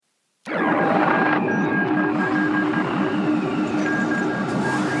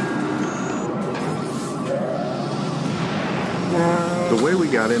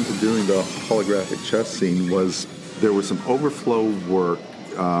got into doing the holographic chess scene was there was some overflow work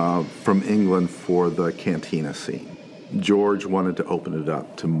from England for the cantina scene. George wanted to open it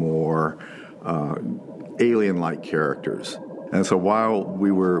up to more alien-like characters. And so while we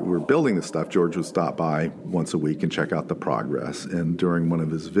were building this stuff, George would stop by once a week and check out the progress. And during one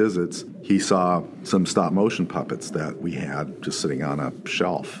of his visits, he saw some stop-motion puppets that we had just sitting on a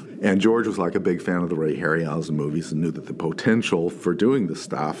shelf. And George was like a big fan of the Ray Harryhausen movies and knew that the potential for doing this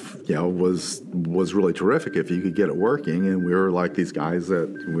stuff, was really terrific if you could get it working. And we were like these guys that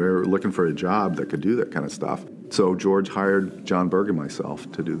we were looking for a job that could do that kind of stuff. So George hired John Berg and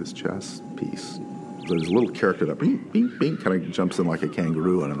myself to do this chess piece. There's a little character that bing, bing, bing, kind of jumps in like a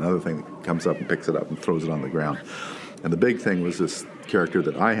kangaroo, and another thing that comes up and picks it up and throws it on the ground. And the big thing was this character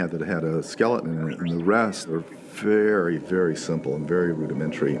that I had that had a skeleton in it, and the rest are very, very simple and very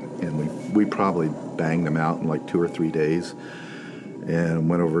rudimentary. And we probably banged them out in like 2 or 3 days and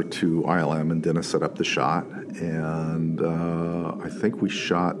went over to ILM, and Dennis set up the shot. And I think we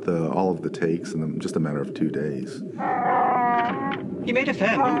shot all of the takes in just a matter of 2 days. He made a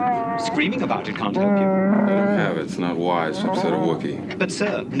fair move. Screaming about it can't help you. Let him have it. It's not wise to upset a Wookiee. But,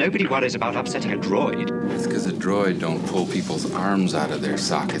 sir, nobody worries about upsetting a droid. It's because a droid don't pull people's arms out of their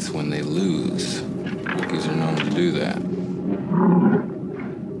sockets when they lose. Wookiees are known to do that.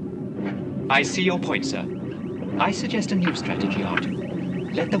 I see your point, sir. I suggest a new strategy,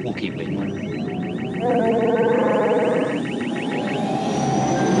 R2. Let the Wookiee win.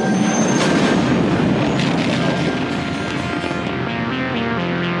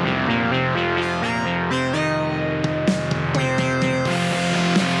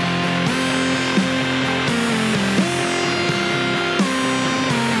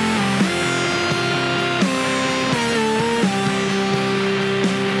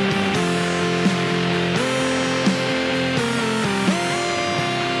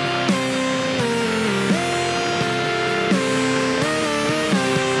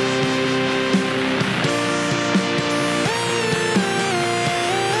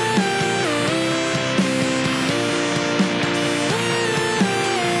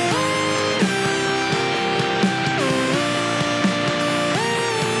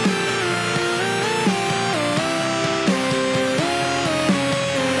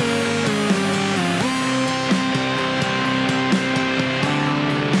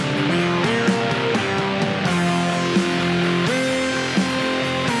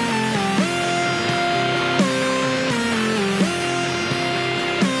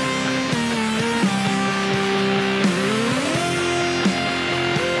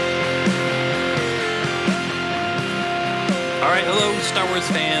 Star Wars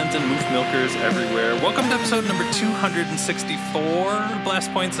fans and moof milkers everywhere. Welcome to episode number 264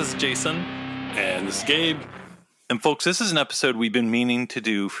 Blast Points. This is Jason. And this is Gabe. And folks, this is an episode we've been meaning to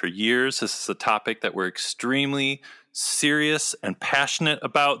do for years. This is a topic that we're extremely serious and passionate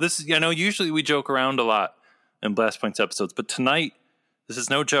about. This is, usually we joke around a lot in Blast Points episodes, but tonight, this is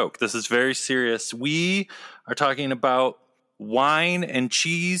no joke. This is very serious. We are talking about wine and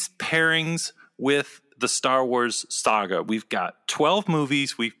cheese pairings with the Star Wars saga. We've got 12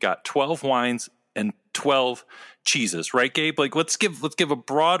 movies, we've got 12 wines, and 12 cheeses, right, Gabe? Let's give a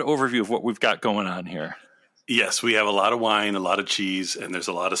broad overview of what we've got going on here. Yes, we have a lot of wine, a lot of cheese, and there's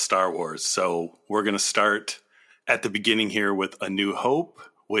a lot of Star Wars. So we're going to start at the beginning here with A New Hope,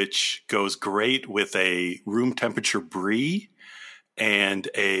 which goes great with a room temperature brie and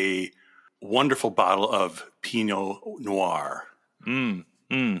a wonderful bottle of Pinot Noir.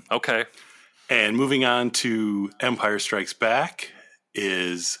 Okay. And moving on to Empire Strikes Back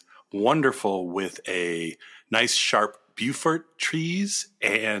is wonderful with a nice sharp Beaufort trees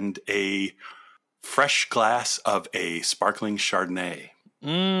and a fresh glass of a sparkling Chardonnay.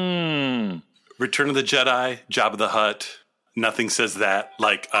 Return of the Jedi, Jabba the Hutt. Nothing says that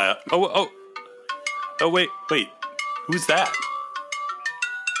like... wait. Who's that?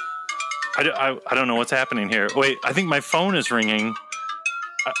 I don't know what's happening here. Wait, I think my phone is ringing.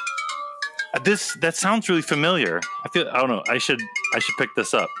 That sounds really familiar. I don't know. I should pick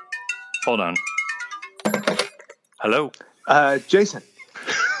this up. Hold on. Hello? Jason.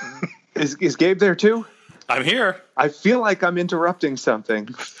 Is Gabe there too? I'm here. I feel like I'm interrupting something.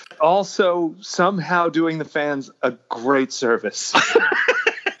 Also, somehow doing the fans a great service.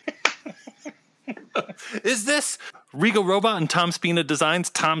 Is this Regal Robot and Tom Spina Designs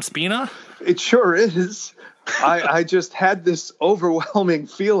Tom Spina? It sure is. I just had this overwhelming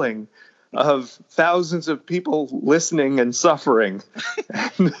feeling of thousands of people listening and suffering.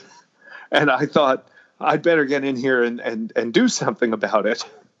 And I thought I'd better get in here and do something about it.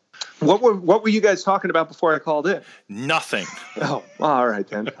 What were you guys talking about before I called in? Nothing. Oh, all right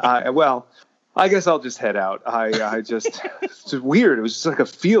then. I guess I'll just head out. It's just weird. It was just like a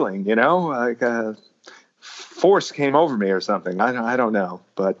feeling, like a force came over me or something. I don't know,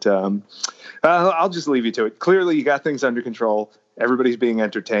 but I'll just leave you to it. Clearly, you got things under control. Everybody's being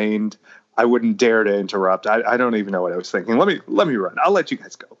entertained. I wouldn't dare to interrupt. I don't even know what I was thinking. Let me run. I'll let you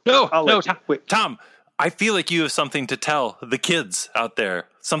guys go. Tom, I feel like you have something to tell the kids out there.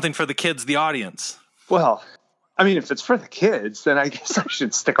 Something for the kids, the audience. Well, I mean, if it's for the kids, then I guess I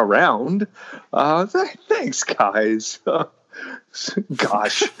should stick around. Thanks, guys.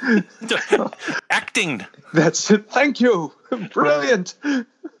 Gosh. Acting. That's it. Thank you. Brilliant. We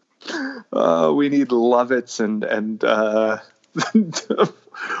need Lovitz and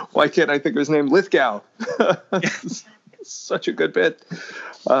why can't I think of his name? Lithgow. Such a good bit.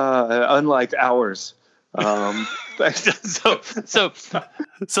 Unlike ours.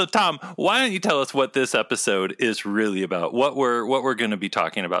 So Tom, why don't you tell us what this episode is really about? What we're going to be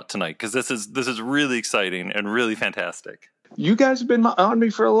talking about tonight? Because this is really exciting and really fantastic. You guys have been on me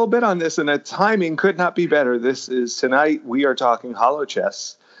for a little bit on this, and the timing could not be better. This is tonight. We are talking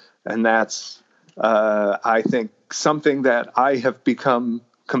holochess, and that's I think something that I have become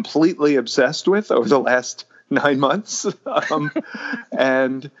completely obsessed with over the last 9 months,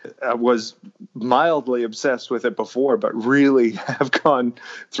 and I was mildly obsessed with it before, but really have gone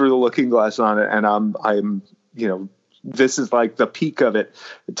through the looking glass on it. And I'm this is like the peak of it.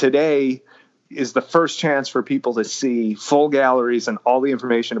 Today is the first chance for people to see full galleries and all the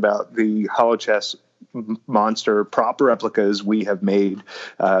information about the holochess monster prop replicas we have made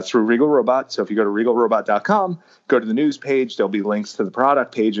through Regal Robot. So if you go to regalrobot.com, go to the news page, there'll be links to the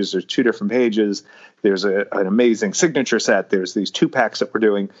product pages. There's 2 different pages. There's an amazing signature set. There's these 2-packs that we're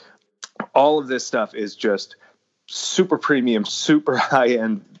doing. All of this stuff is just super premium, super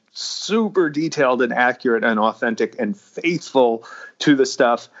high-end, super detailed and accurate and authentic and faithful to the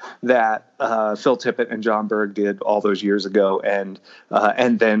stuff that Phil Tippett and John Berg did all those years ago, and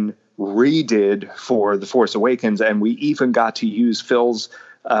then redid for The Force Awakens. And we even got to use Phil's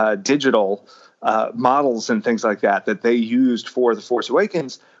digital models and things like that they used for The Force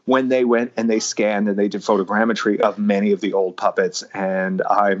Awakens when they went and they scanned and they did photogrammetry of many of the old puppets. And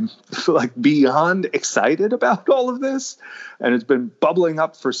I'm like beyond excited about all of this. And it's been bubbling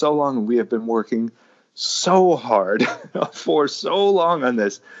up for so long. And we have been working so hard for so long on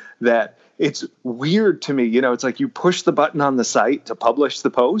this that it's weird to me. It's like you push the button on the site to publish the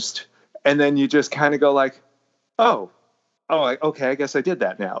post, and then you just kind of go like, okay, I guess I did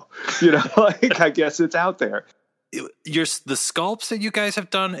that now. I guess it's out there. The sculpts that you guys have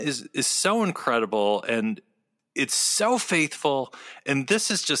done is so incredible, and it's so faithful. And this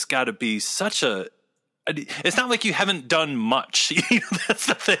has just got to be such a. It's not like you haven't done much. That's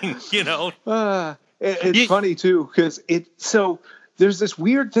the thing. It's funny too, because there's this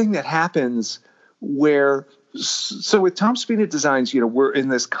weird thing that happens where. So with Tom Spina Designs, we're in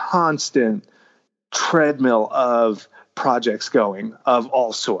this constant treadmill of projects going of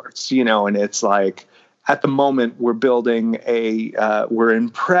all sorts, and it's like at the moment we're building we're in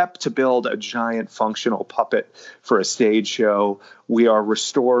prep to build a giant functional puppet for a stage show. We are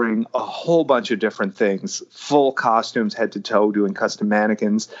restoring a whole bunch of different things, full costumes, head to toe, doing custom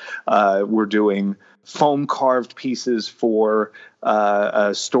mannequins. We're doing foam carved pieces for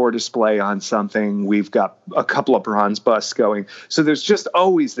a store display on something. We've got a couple of bronze busts going. So there's just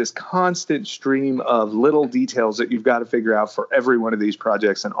always this constant stream of little details that you've got to figure out for every one of these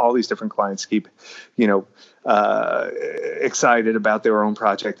projects. And all these different clients keep, excited about their own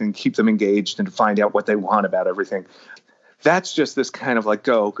project and keep them engaged and to find out what they want about everything. That's just this kind of like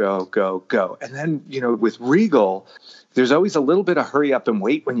go, go, go, go. And then, with Regal, there's always a little bit of hurry up and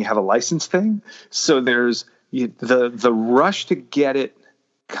wait when you have a license thing. So there's the rush to get it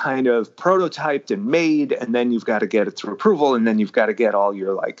kind of prototyped and made, and then you've got to get it through approval, and then you've got to get all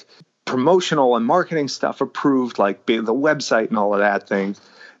your like promotional and marketing stuff approved, like the website and all of that thing.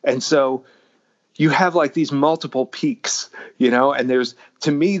 And so you have like these multiple peaks, and there's,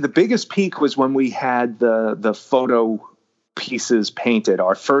 to me, the biggest peak was when we had the photo pieces painted.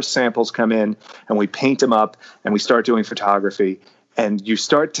 Our first samples come in and we paint them up and we start doing photography, and you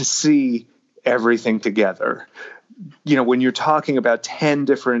start to see everything together. When you're talking about 10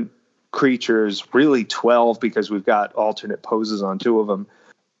 different creatures, really 12 because we've got alternate poses on 2 of them,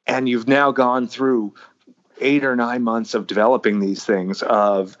 and you've now gone through 8 or 9 months of developing these things,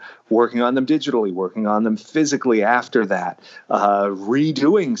 of working on them digitally, working on them physically after that,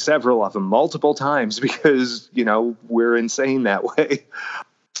 redoing several of them multiple times because, we're insane that way.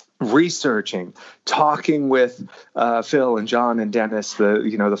 researching, talking with Phil and John and Dennis,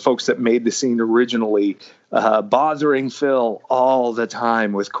 the folks that made the scene originally, bothering Phil all the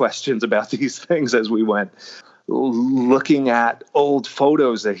time with questions about these things as we went, looking at old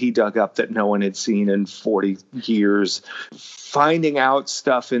photos that he dug up that no one had seen in 40 years, finding out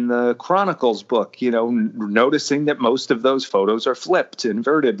stuff in the Chronicles book, noticing that most of those photos are flipped,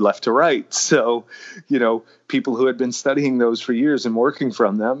 inverted left to right. So, people who had been studying those for years and working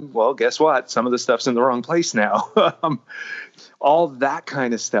from them, well, guess what? Some of the stuff's in the wrong place now. All that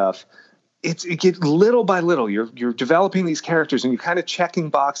kind of stuff. It gets little by little. You're developing these characters, and you're kind of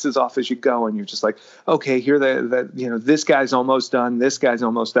checking boxes off as you go, and you're just like, okay, here this guy's almost done, this guy's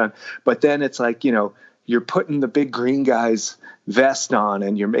almost done. But then it's like, you're putting the big green guy's vest on,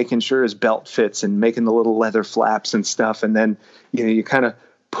 and you're making sure his belt fits, and making the little leather flaps and stuff, and then you kind of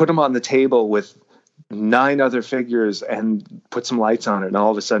put him on the table with 9 other figures and put some lights on it, and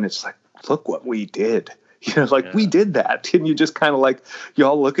all of a sudden it's like, look what we did. We did that. And you just kind of you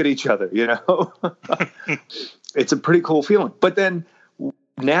all look at each other, It's a pretty cool feeling. But then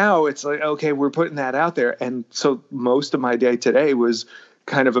now it's like, okay, we're putting that out there. And so most of my day today was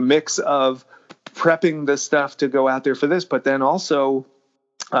kind of a mix of prepping the stuff to go out there for this, but then also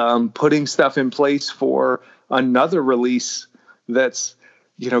putting stuff in place for another release that's,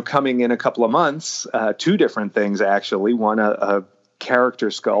 coming in a couple of months, 2 different things, actually. One, a character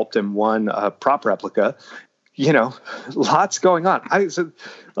sculpt, and one prop replica. Lots going on.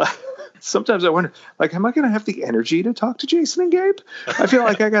 Sometimes I wonder, am I going to have the energy to talk to Jason and Gabe? I feel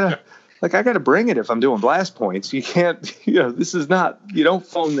like I gotta bring it if I'm doing blast points. You can't, this is not, you don't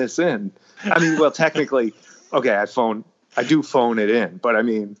phone this in. I mean, well, technically, okay, I do phone it in, but I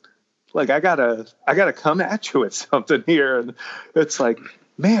mean, I gotta come at you with something here. And it's like,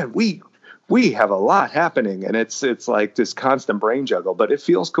 man, we have a lot happening, and it's like this constant brain juggle, but it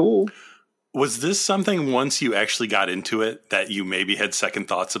feels cool. Was this something, once you actually got into it, that you maybe had second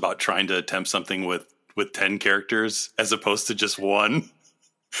thoughts about trying to attempt something with 10 characters as opposed to just 1?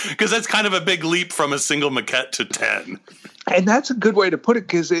 Because that's kind of a big leap from a single maquette to 10. And that's a good way to put it,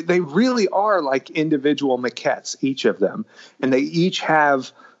 because they really are like individual maquettes, each of them. And they each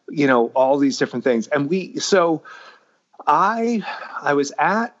have, all these different things. And I was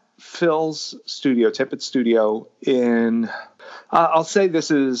at Phil's studio, Tippett Studio, in, I'll say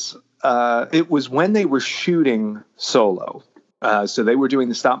this is, it was when they were shooting Solo. So they were doing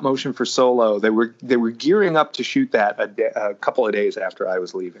the stop motion for Solo. They were gearing up to shoot that a couple of days after I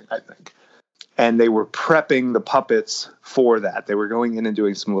was leaving, I think. And they were prepping the puppets for that. They were going in and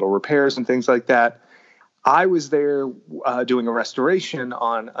doing some little repairs and things like that. I was there doing a restoration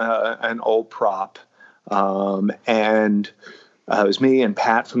on an old prop. And it was me and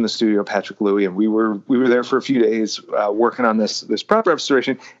Pat from the studio, Patrick Louie, and we were there for a few days working on this prop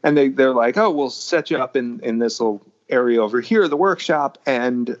restoration. And they're like, oh, we'll set you up in this little area over here, the workshop.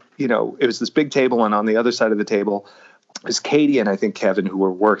 And, it was this big table, and on the other side of the table is Katie and I think Kevin, who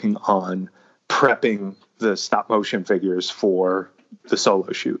were working on prepping the stop motion figures for the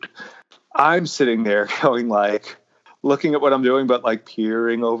Solo shoot. I'm sitting there going looking at what I'm doing, but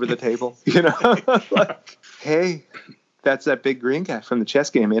peering over the table, hey, that's that big green guy from the chess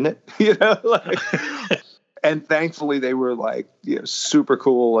game, isn't it? And thankfully they were super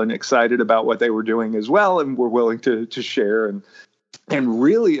cool and excited about what they were doing as well, and were willing to share. And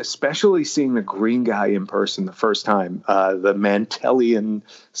really, especially seeing the green guy in person the first time, the Mantellian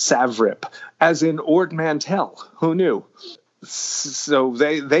Savrip, as in Ord Mantell. Who knew? So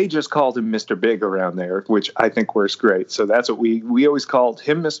they just called him Mr. Big around there, which I think works great. So that's what we always called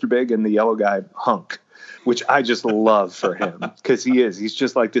him, Mr. Big, and the yellow guy Hunk, which I just love for him, because he's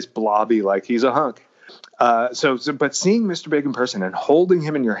just like this blobby, he's a hunk. But seeing Mr. Big in person and holding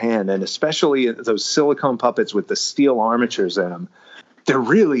him in your hand, and especially those silicone puppets with the steel armatures in them, they're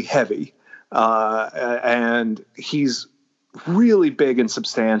really heavy. And he's really big and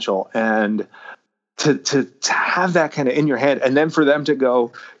substantial. And to have that kind of in your head, and then for them to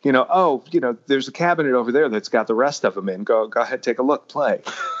go, there's a cabinet over there that's got the rest of them in. Go ahead, take a look, play.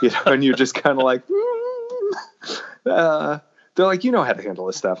 And you're just kind of like, they're like, you know how to handle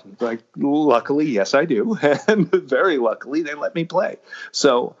this stuff. Luckily, yes, I do. And very luckily, they let me play.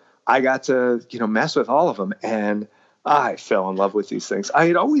 So I got to, mess with all of them. And I fell in love with these things.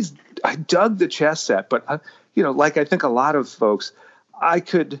 I dug the chess set, but, I think a lot of folks, I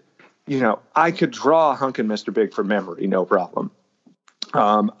could draw Hunk and Mr. Big from memory, no problem.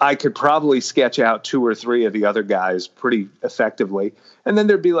 I could probably sketch out 2 or 3 of the other guys pretty effectively. And then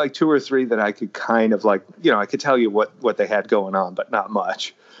there'd be 2 or 3 that I could kind of I could tell you what they had going on, but not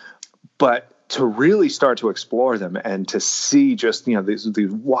much. But to really start to explore them and to see just, these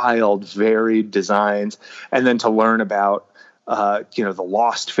wild, varied designs, and then to learn about, the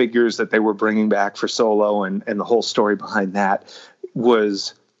lost figures that they were bringing back for Solo and the whole story behind that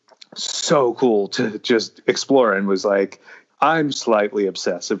was so cool to just explore, and was like, I'm slightly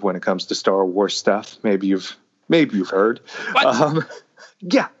obsessive when it comes to Star Wars stuff. Maybe you've heard.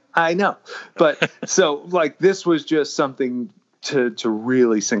 Yeah, I know. But so like, this was just something to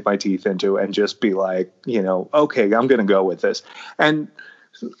really sink my teeth into and just be like, okay, I'm going to go with this. And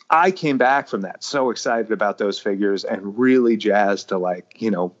I came back from that so excited about those figures and really jazzed to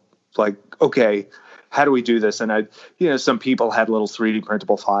okay, how do we do this? And some people had little 3D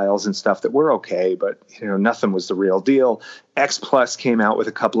printable files and stuff that were okay, but nothing was the real deal. X Plus came out with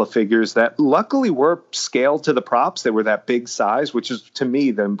a couple of figures that luckily were scaled to the props. They were that big size, which is to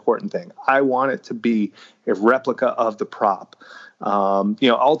me the important thing. I want it to be a replica of the prop.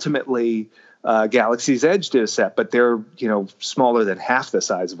 Ultimately, Galaxy's Edge did a set, but they're smaller than half the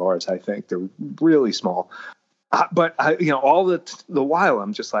size of ours. I think they're really small. But all the while,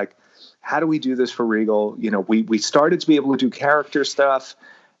 I'm just like, how do we do this for Regal? We started to be able to do character stuff,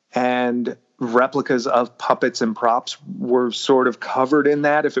 and replicas of puppets and props were sort of covered in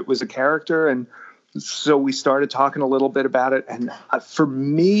that if it was a character. And so we started talking a little bit about it. And for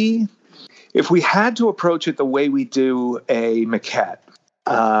me, if we had to approach it the way we do a maquette,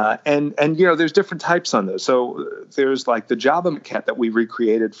 and there's different types on those. So there's like the Jabba maquette that we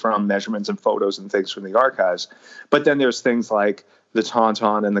recreated from measurements and photos and things from the archives. But then there's things like the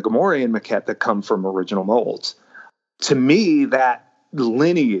Tauntaun and the Gamorrean maquette that come from original molds. To me, that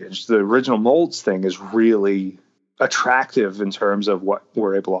lineage, the original molds thing, is really attractive in terms of what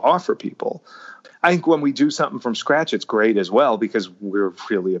we're able to offer people. I think when we do something from scratch, it's great as well, because we're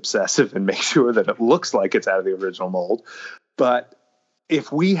really obsessive and make sure that it looks like it's out of the original mold. But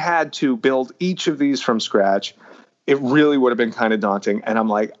if we had to build each of these from scratch, it really would have been kind of daunting. And I'm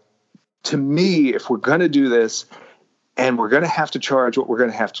like, to me, if we're going to do this, and we're going to have to charge what we're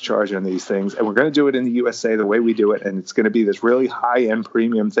going to have to charge on these things, and we're going to do it in the USA the way we do it, and it's going to be this really high-end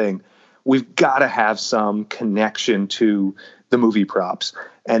premium thing, we've got to have some connection to the movie props.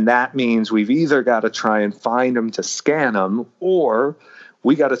 And that means we've either got to try and find them to scan them, or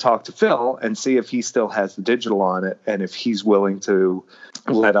we got to talk to Phil and see if he still has the digital on it and if he's willing to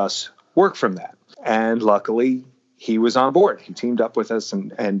let us work from that. And luckily, he was on board. He teamed up with us,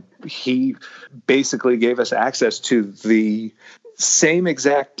 and he basically gave us access to the same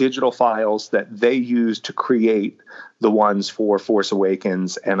exact digital files that they used to create the ones for Force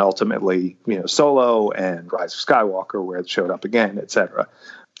Awakens and ultimately, Solo and Rise of Skywalker, where it showed up again, etc.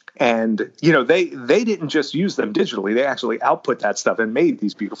 And, they didn't just use them digitally. They actually output that stuff and made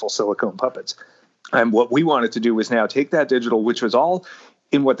these beautiful silicone puppets. And what we wanted to do was now take that digital, which was all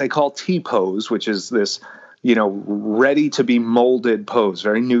in what they call T-pose, which is this, ready to be molded pose,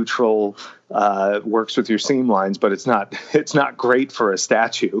 very neutral, works with your seam lines, but it's not great for a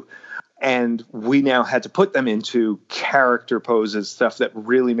statue. And we now had to put them into character poses, stuff that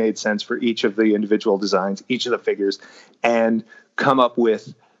really made sense for each of the individual designs, each of the figures, and come up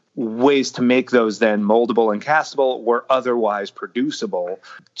with ways to make those then moldable and castable or otherwise producible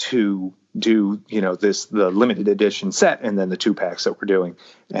to do, the limited edition set and then the 2-packs that we're doing.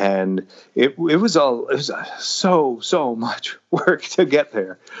 And it was so much work to get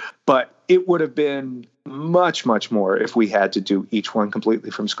there, but it would have been much, much more if we had to do each one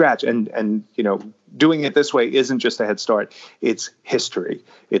completely from scratch. And doing it this way isn't just a head start. It's history,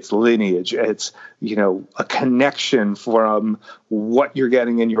 it's lineage, it's, a connection from what you're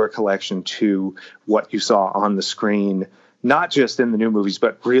getting in your collection to what you saw on the screen, not just in the new movies,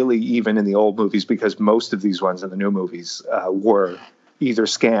 but really even in the old movies, because most of these ones in the new movies were either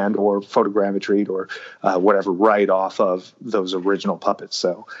scanned or photogrammetried or whatever right off of those original puppets.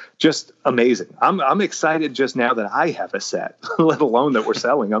 So just amazing. I'm excited just now that I have a set, let alone that we're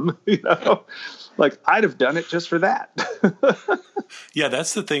selling them. Like I'd have done it just for that. Yeah,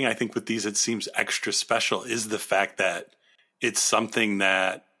 that's the thing I think with these, it seems extra special, is the fact that it's something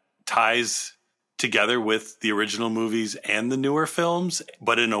that ties together with the original movies and the newer films,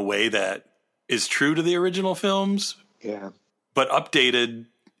 but in a way that is true to the original films. Yeah. But updated,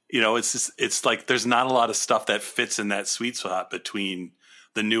 it's like there's not a lot of stuff that fits in that sweet spot between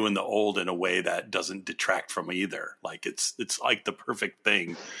the new and the old in a way that doesn't detract from either. Like it's like the perfect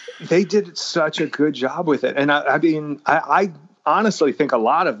thing. They did such a good job with it. And I honestly think a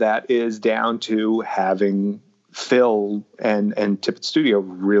lot of that is down to having Phil and Tippett Studio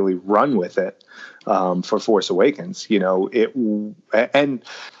really run with it for Force Awakens. Phil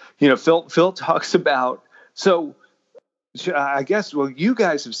talks about, so I guess, well, you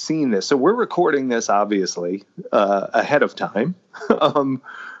guys have seen this. So we're recording this, obviously, ahead of time.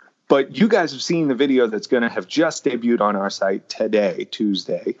 But you guys have seen the video that's going to have just debuted on our site today,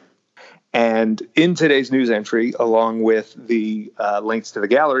 Tuesday. And in today's news entry, along with the links to the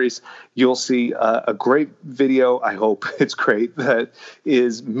galleries, you'll see a great video. I hope it's great. That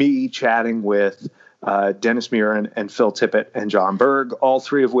is me chatting with Dennis Muren and Phil Tippett and John Berg, all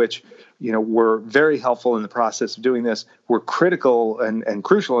three of which, were very helpful in the process of doing this, were critical and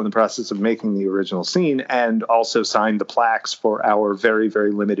crucial in the process of making the original scene, and also signed the plaques for our very,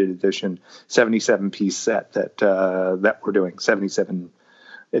 very limited edition 77-piece set that we're doing, 77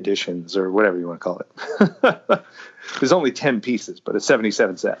 editions or whatever you want to call it. There's only 10 pieces, but it's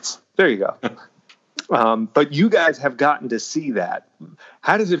 77 sets. There you go. But you guys have gotten to see that.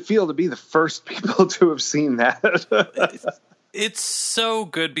 How does it feel to be the first people to have seen that? It's so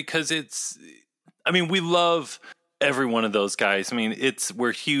good because we love every one of those guys.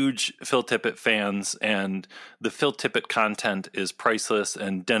 We're huge Phil Tippett fans, and the Phil Tippett content is priceless,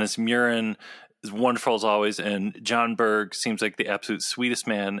 and Dennis Muren is wonderful as always, and John Berg seems like the absolute sweetest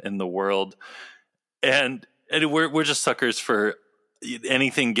man in the world. And we're just suckers for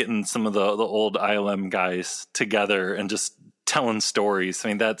anything getting some of the old ILM guys together and just telling stories.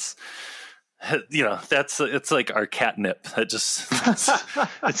 It's like our catnip.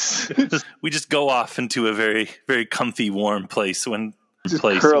 We just go off into a very, very comfy, warm place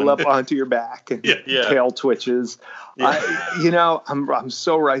curl up onto your back and tail twitches. Yeah. I'm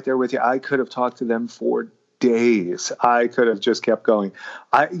so right there with you. I could have talked to them for days. I could have just kept going.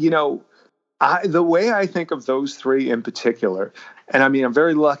 The way I think of those three in particular, and I'm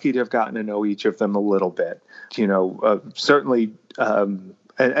very lucky to have gotten to know each of them a little bit. Certainly,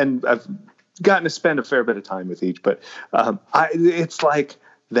 and I've gotten to spend a fair bit of time with each, but it's like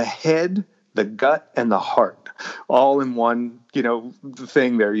the head, the gut, and the heart all in one,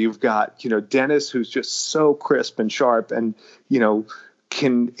 thing there. You've got, Dennis, who's just so crisp and sharp, and,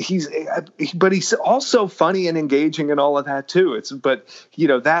 but he's also funny and engaging and all of that too.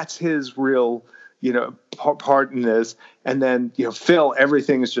 That's his real, part in this. And then, Phil,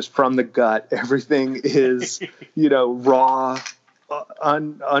 everything is just from the gut. Everything is, raw,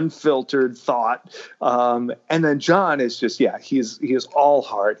 unfiltered thought. And then John is just, he is all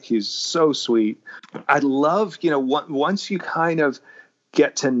heart. He's so sweet. I love, once you kind of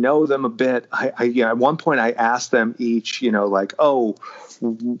get to know them a bit, at one point I asked them each,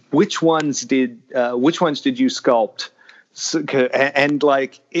 which ones did you sculpt? And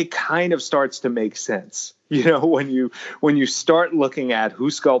it kind of starts to make sense. When you start looking at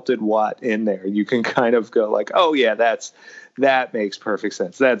who sculpted what in there, you can kind of go oh yeah, that makes perfect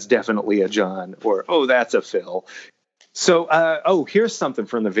sense. That's definitely a John, or, oh, that's a Phil. So, here's something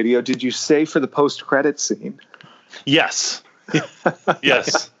from the video. Did you say for the post-credit scene? Yes.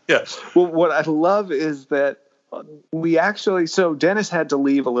 Yes. Yes. Well, what I love is that so Dennis had to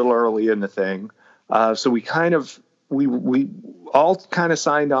leave a little early in the thing. So we all kind of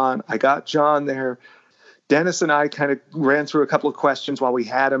signed on. I got John there. Dennis and I kind of ran through a couple of questions while we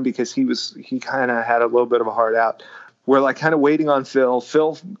had him, because he kind of had a little bit of a heart out. We're kind of waiting on Phil.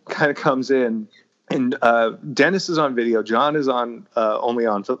 Phil kind of comes in, and Dennis is on video. John is only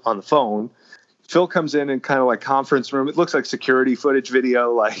on the phone. Phil comes in and kind of conference room. It looks like security footage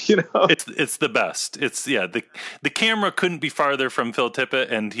video, It's the best. The camera couldn't be farther from Phil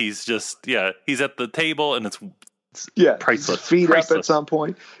Tippett, and he's just he's at the table, and it's priceless. Feet priceless. Up at some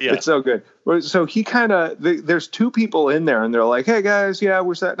point. Yeah. It's so good. So he kind of there's two people in there, and they're like, "Hey guys,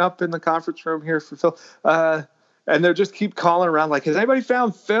 we're setting up in the conference room here for Phil." And they just keep calling around has anybody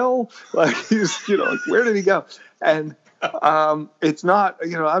found Phil? He's, where did he go? And it's not,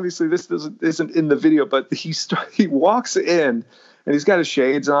 obviously this isn't in the video, but he walks in, and he's got his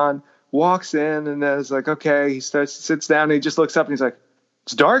shades on, walks in, and then it's okay, sits down, and he just looks up, and he's like,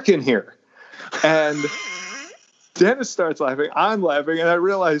 "It's dark in here." And Dennis starts laughing. I'm laughing, and I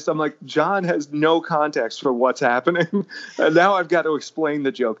realized John has no context for what's happening, and now I've got to explain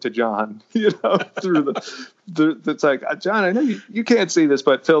the joke to John. Through it's John, I know you can't see this,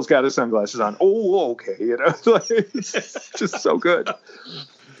 but Phil's got his sunglasses on. Oh, okay, it's just so good.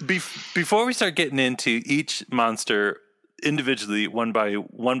 Before we start getting into each monster individually, one by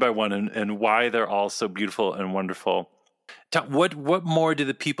one, and why they're all so beautiful and wonderful. What more do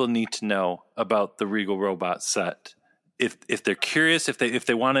the people need to know about the Regal Robot set? If they're curious, if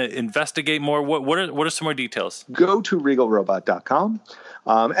they want to investigate more, what are some more details? Go to regalrobot.com.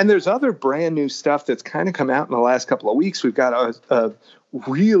 And there's other brand new stuff that's kind of come out in the last couple of weeks. We've got a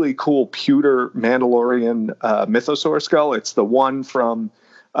really cool pewter Mandalorian mythosaur skull. It's the one from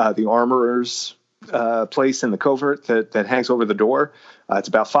the Armorer's place in the covert that hangs over the door. It's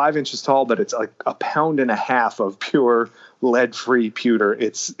about 5 inches tall, but it's like 1.5 pounds of pure lead-free pewter.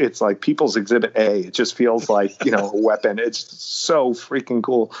 It's like People's Exhibit A. It just feels like, a weapon. It's so freaking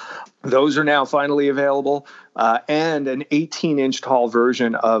cool. Those are now finally available. And an 18-inch tall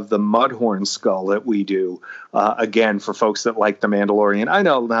version of the Mudhorn skull that we do, again, for folks that like The Mandalorian. I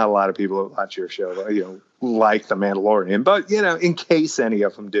know not a lot of people that watch your show, like The Mandalorian, but, in case any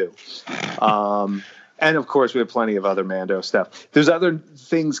of them do. And, of course, we have plenty of other Mando stuff. There's other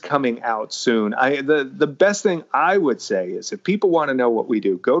things coming out soon. The best thing I would say is if people want to know what we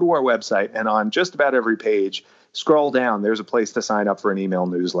do, go to our website, and on just about every page, scroll down. There's a place to sign up for an email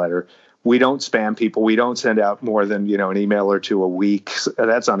newsletter. We don't spam people. We don't send out more than, an email or two a week.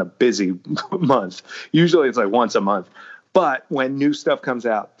 That's on a busy month. Usually it's like once a month. But when new stuff comes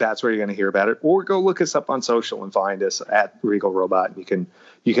out, that's where you're going to hear about it. Or go look us up on social and find us at Regal Robot.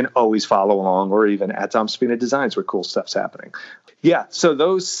 You can always follow along, or even at Tom Spina Designs where cool stuff's happening. Yeah, so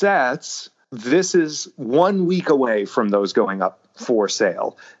those sets, this is 1 week away from those going up for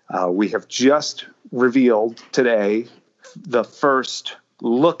sale. We have just revealed today the first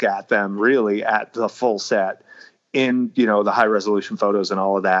look at them, really, at the full set in, the high resolution photos and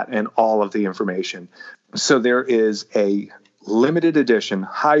all of that and all of the information. So there is a limited edition,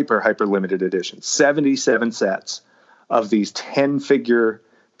 hyper limited edition, 77 sets of these 10-figure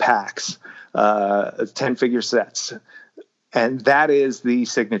packs, 10-figure sets. And that is the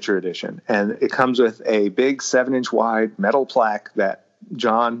signature edition. And it comes with a big 7-inch wide metal plaque that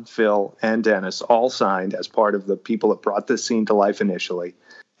John, Phil, and Dennis all signed as part of the people that brought this scene to life initially.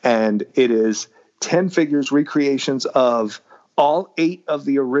 And it is 10 figures, recreations of all 8 of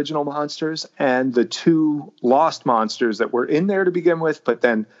the original monsters and the 2 lost monsters that were in there to begin with, but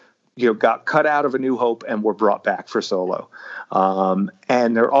then got cut out of A New Hope and were brought back for Solo.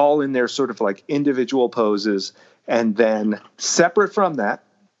 And they're all in their sort of like individual poses. And then separate from that,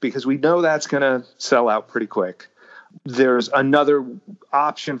 because we know that's going to sell out pretty quick, there's another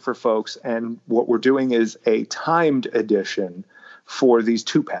option for folks. And what we're doing is a timed edition for these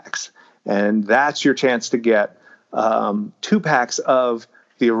 2-packs. And that's your chance to get 2 packs of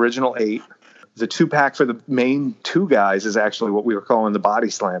the original 8. The 2-pack for the main 2 guys is actually what we were calling the Body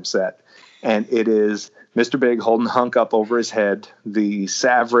Slam set. And it is Mr. Big holding Hunk up over his head, the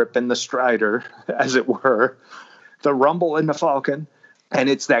Savrip and the Strider, as it were, the Rumble and the Falcon. And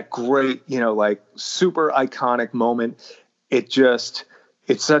it's that great, super iconic moment. It's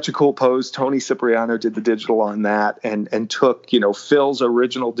such a cool pose. Tony Cipriano did the digital on that and took, Phil's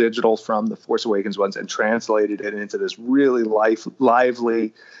original digital from the Force Awakens ones and translated it into this really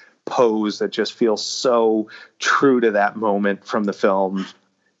lively pose that just feels so true to that moment from the film.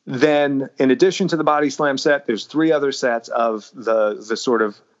 Then, in addition to the Body Slam set, there's 3 other sets of the sort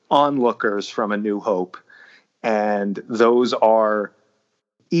of onlookers from A New Hope. And those are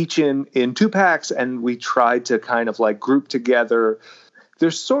each in 2 packs, and we tried to kind of like group together.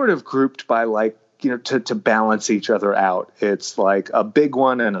 They're sort of grouped by to balance each other out. It's like a big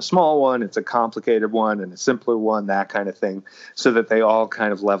one and a small one. It's a complicated one and a simpler one, that kind of thing, so that they all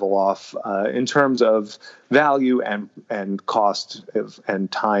kind of level off in terms of value and cost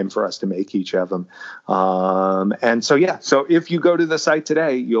and time for us to make each of them. And so if you go to the site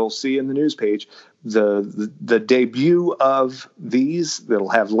today, you'll see in the news page the debut of these. That'll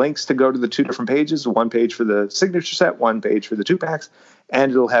have links to go to the 2 different pages, 1 page for the signature set, 1 page for the 2-packs,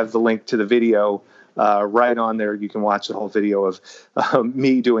 and it'll have the link to the video right on there. You can watch the whole video of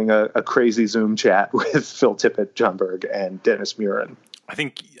me doing a crazy Zoom chat with Phil Tippett, John Berg, and Dennis Murin. I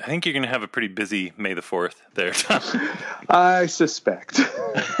think you're going to have a pretty busy May the 4th there, Tom. I suspect.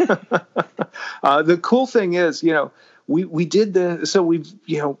 The cool thing is, we did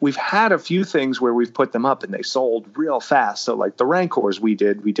we've had a few things where we've put them up and they sold real fast. So like the Rancors we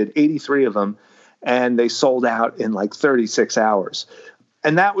did 83 of them and they sold out in like 36 hours.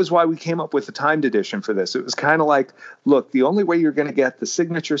 And that was why we came up with the timed edition for this. It was kind of like, look, the only way you're going to get the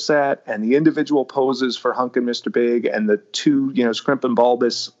signature set and the individual poses for Hunk and Mr. Big and the 2, Scrimp and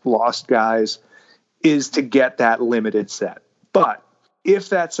Bulbous lost guys is to get that limited set. But if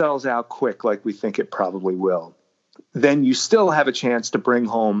that sells out quick, like we think it probably will, then you still have a chance to bring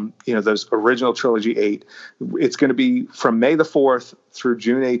home, those original Trilogy 8. It's going to be from May the 4th through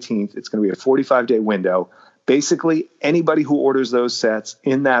June 18th. It's going to be a 45-day window. Basically, anybody who orders those sets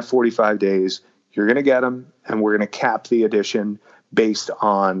in that 45 days, you're going to get them, and we're going to cap the edition based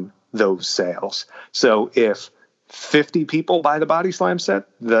on those sales. So if 50 people buy the Body Slam set,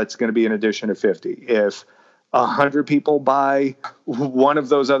 that's going to be an edition of 50. If 100 people buy one of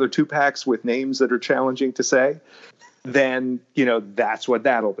those other 2-packs with names that are challenging to say, then, that's what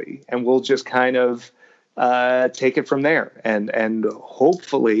that'll be. And we'll just kind of take it from there. And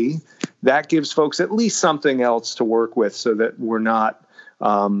hopefully that gives folks at least something else to work with, so that we're not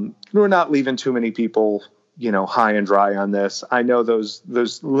leaving too many people, high and dry on this. I know those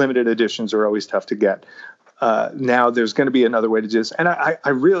limited editions are always tough to get. Now there's going to be another way to do this. And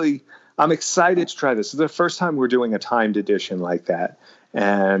I'm excited to try this. This is the first time we're doing a timed edition like that.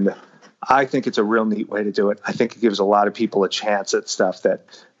 And I think it's a real neat way to do it. I think it gives a lot of people a chance at stuff that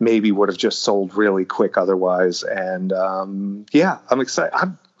maybe would have just sold really quick otherwise. And I'm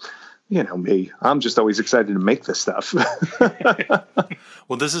excited. I'm just always excited to make this stuff.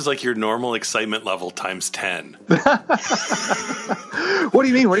 Well, this is like your normal excitement level times 10. What do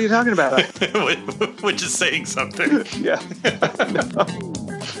you mean? What are you talking about? Which is saying something. Yeah.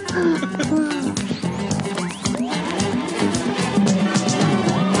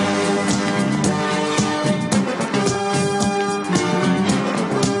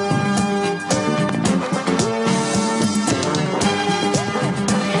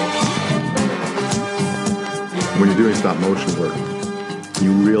 When you're doing stop motion work,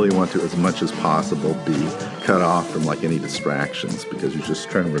 you really want to, as much as possible, be cut off from like any distractions, because you're just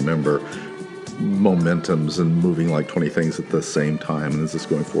trying to remember momentums and moving like 20 things at the same time, and this is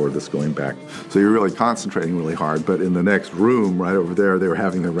going forward, this going back. So you're really concentrating really hard. But in the next room right over there, they were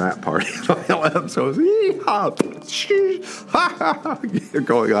having the rap party. So it was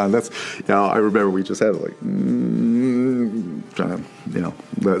going on. That's, I remember we just had like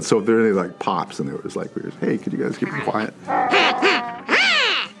so if there are any like pops, and it was like, hey, could you guys keep it quiet?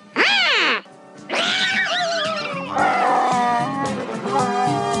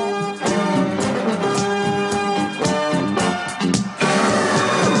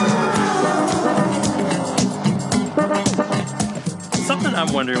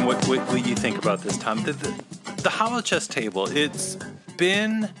 I'm wondering what you think about this, Tom. The holochess table, it's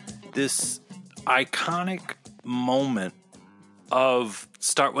been this iconic moment of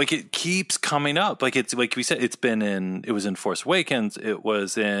it keeps coming up. Like, it's like we said, it was in Force Awakens, it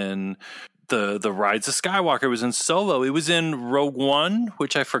was in the Rise of Skywalker, it was in Solo, it was in Rogue One,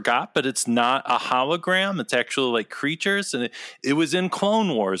 which I forgot, but it's not a hologram, it's actually like creatures, and it was in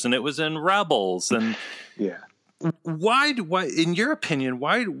Clone Wars, and it was in Rebels, and yeah. Why, in your opinion,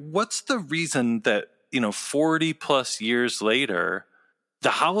 what's the reason that, 40 plus years later,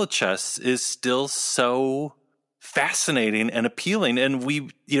 the holochess is still so fascinating and appealing? And we,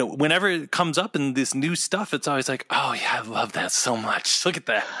 whenever it comes up in this new stuff, it's always like, oh yeah, I love that so much. Look at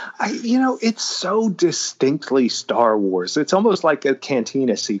that. It's so distinctly Star Wars. It's almost like a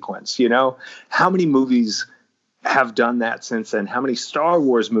cantina sequence, How many movies have done that since then? How many Star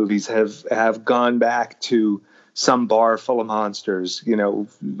Wars movies have gone back to some bar full of monsters,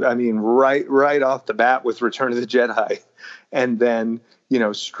 right off the bat with Return of the Jedi, and then,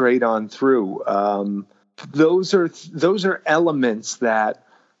 straight on through. Those are elements that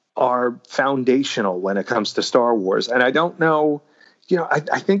are foundational when it comes to Star Wars. And I don't know,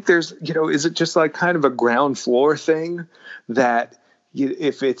 I think there's, is it just like kind of a ground floor thing that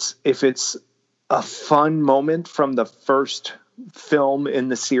if it's a fun moment from the first film in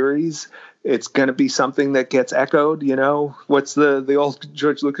the series, it's going to be something that gets echoed, what's the old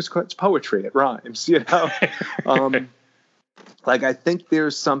George Lucas quote? It's poetry. It rhymes, I think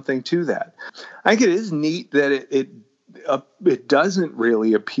there's something to that. I think it is neat that it doesn't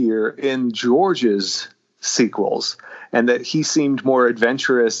really appear in George's sequels, and that he seemed more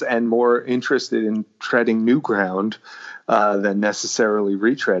adventurous and more interested in treading new ground than necessarily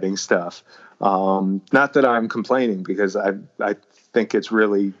retreading stuff. Not that I'm complaining, because I think it's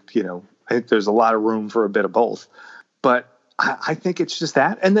really, I think there's a lot of room for a bit of both, but I think it's just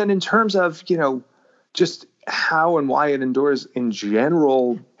that. And then in terms of, just how and why it endures in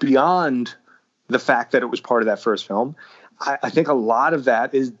general, beyond the fact that it was part of that first film, I think a lot of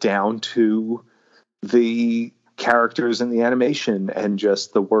that is down to the characters and the animation, and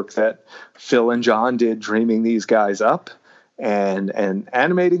just the work that Phil and John did dreaming these guys up and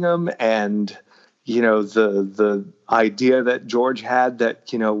animating them, and the idea that George had that,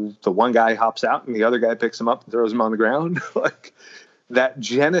 the one guy hops out and the other guy picks him up and throws him on the ground. Like, that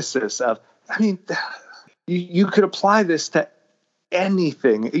genesis of, you could apply this to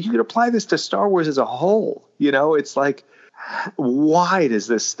anything. You could apply this to Star Wars as a whole. It's like, why does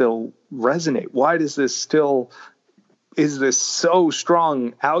this still resonate? Why does this still, is this so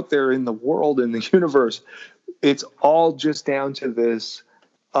strong out there in the world, in the universe? It's all just down to this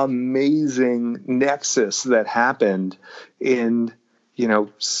amazing nexus that happened in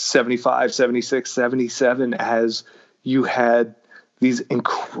 75, 76, 77, as you had these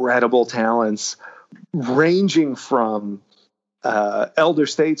incredible talents ranging from elder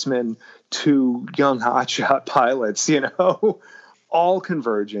statesmen to young hotshot pilots, all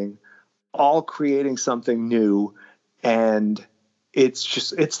converging, all creating something new. And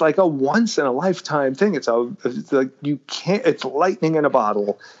it's like a once in a lifetime thing. It's lightning in a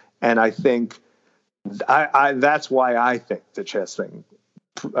bottle. And I think that's why I think the chess thing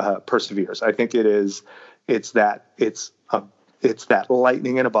perseveres. I think it's that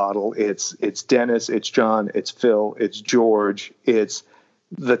lightning in a bottle. It's Dennis, it's John, it's Phil, it's George. It's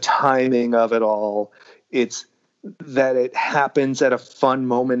the timing of it all. It's that it happens at a fun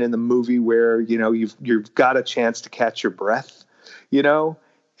moment in the movie where, you've got a chance to catch your breath,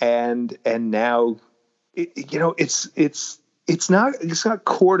 and now, it's not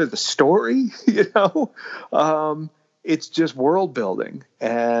core to the story, it's just world building.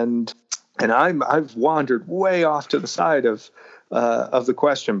 And I've wandered way off to the side of the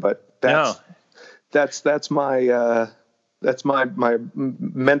question, but that's my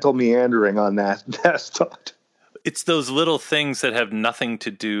mental meandering on that thought. It's those little things that have nothing to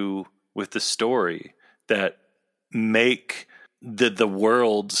do with the story that make the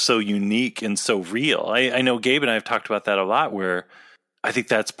world so unique and so real. I know Gabe and I have talked about that a lot, where I think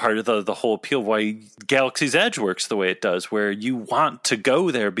that's part of the whole appeal of why Galaxy's Edge works the way it does, where you want to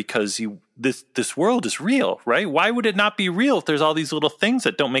go there because this world is real, right? Why would it not be real if there's all these little things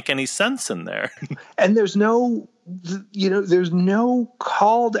that don't make any sense in there? And there's no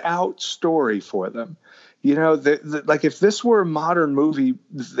called out story for them. Like if this were a modern movie,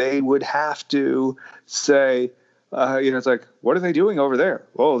 they would have to say, it's like, what are they doing over there?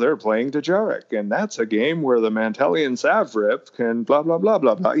 Oh, they're playing Dejarik, and that's a game where the Mantelian Savrip can blah, blah, blah,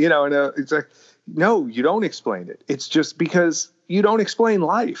 blah, blah. And it's like, no, you don't explain it. It's just because you don't explain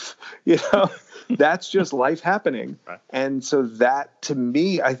life. That's just life happening. Right. And so that, to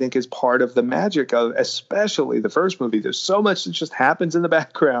me, I think is part of the magic of, especially the first movie. There's so much that just happens in the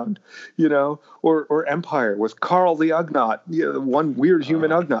background, or Empire with Carl the Ugnaught, one weird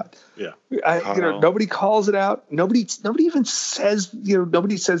human Ugnaught. Yeah. Nobody calls it out. Nobody even says,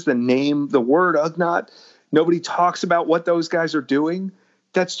 nobody says the name, the word Ugnaught. Nobody talks about what those guys are doing.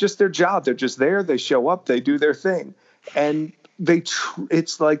 That's just their job. They're just there. They show up. They do their thing. And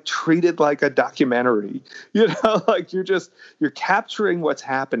it's like treated like a documentary, like you're capturing what's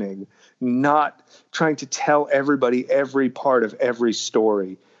happening, not trying to tell everybody every part of every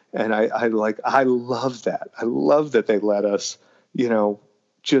story. And I love that. I love that they let us,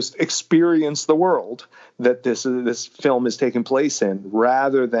 just experience the world that this film is taking place in,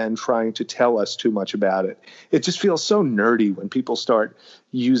 rather than trying to tell us too much about it. It just feels so nerdy when people start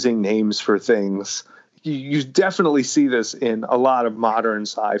using names for things. You definitely see this in a lot of modern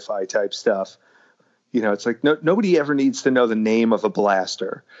sci-fi type stuff. It's like nobody ever needs to know the name of a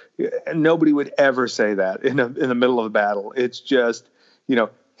blaster. And nobody would ever say that in the middle of a battle. It's just,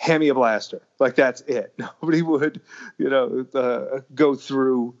 hand me a blaster. Like, that's it. Nobody would, go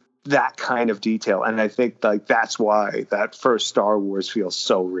through that kind of detail. And I think that's why that first Star Wars feels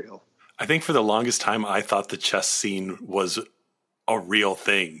so real. I think for the longest time, I thought the chess scene was a real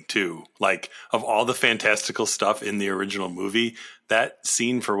thing too. Like, of all the fantastical stuff in the original movie, that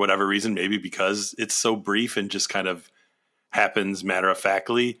scene, for whatever reason, maybe because it's so brief and just kind of happens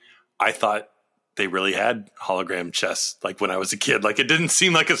matter-of-factly, I thought they really had hologram chess, like, when I was a kid. Like, it didn't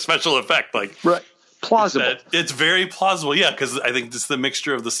seem like a special effect. Like, right. Plausible. It's very plausible. Yeah. Cause I think it's the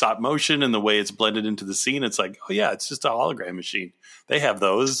mixture of the stop motion and the way it's blended into the scene. It's like, oh yeah, it's just a hologram machine. They have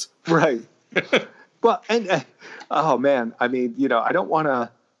those. Right. Well, and oh man, I mean, I don't want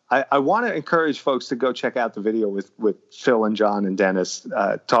to. I want to encourage folks to go check out the video with Phil and John and Dennis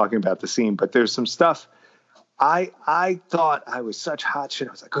talking about the scene. But there's some stuff. I thought I was such hot shit.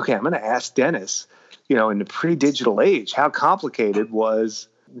 I was like, okay, I'm going to ask Dennis. In the pre-digital age, how complicated was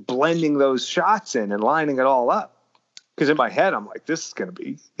blending those shots in and lining it all up? Because in my head, I'm like, this is going to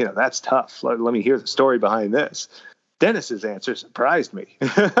be, that's tough. Let me hear the story behind this. Dennis's answer surprised me.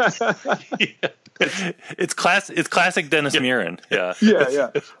 It's classic Dennis Muren. Yeah.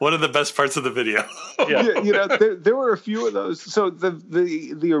 Yeah. One of the best parts of the video. Yeah. There were a few of those. So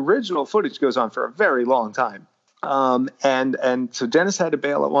the original footage goes on for a very long time. And so Dennis had to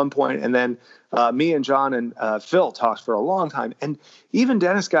bail at one point, and then me and John and Phil talked for a long time. And even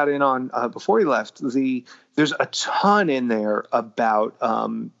Dennis got in on, before he left, there's a ton in there about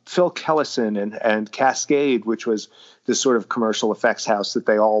Phil Kellison and Cascade, which was this sort of commercial effects house that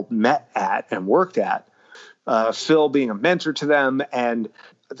they all met at and worked at. Phil being a mentor to them. And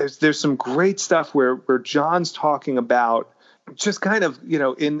there's some great stuff where John's talking about just kind of,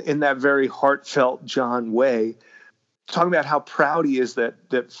 in that very heartfelt John way, talking about how proud he is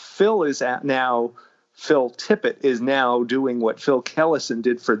that Phil is at now. Phil Tippett is now doing what Phil Kellison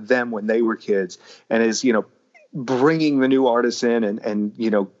did for them when they were kids, and is, bringing the new artists in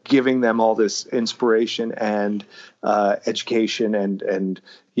and giving them all this inspiration and education and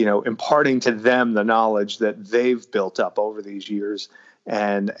imparting to them the knowledge that they've built up over these years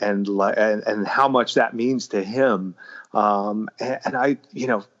and how much that means to him. And I,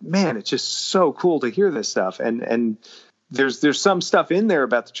 man, it's just so cool to hear this stuff. And there's some stuff in there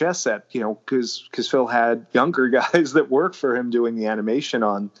about the chess set, because Phil had younger guys that worked for him doing the animation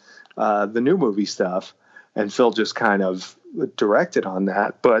on the new movie stuff. And Phil just kind of directed on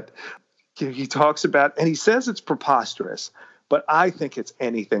that. But he talks about, and he says it's preposterous, but I think it's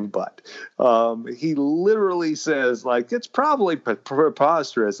anything but. He literally says, like, it's probably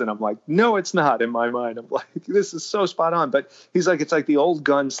preposterous. And I'm like, no, it's not, in my mind. I'm like, this is so spot on. But he's like, it's like the old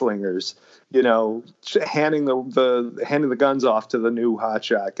gunslingers, handing the guns off to the new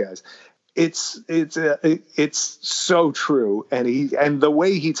hotshot guys. It's so true, and the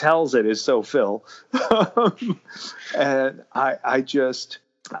way he tells it is so Phil. And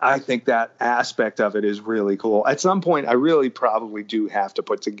I think that aspect of it is really cool. At some point, I really probably do have to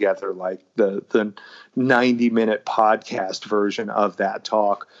put together like the 90-minute podcast version of that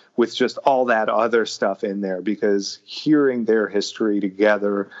talk with just all that other stuff in there, because hearing their history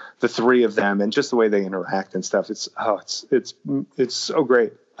together, the three of them, and just the way they interact and stuff, it's so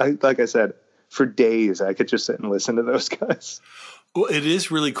great. Like I said, for days, I could just sit and listen to those guys. Well, it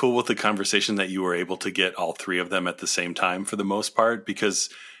is really cool with the conversation that you were able to get all three of them at the same time for the most part, because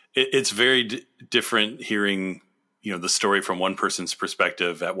it's very different hearing, the story from one person's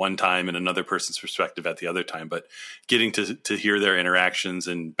perspective at one time and another person's perspective at the other time. But getting to hear their interactions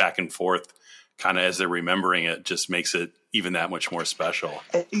and back and forth kind of as they're remembering it just makes it even that much more special.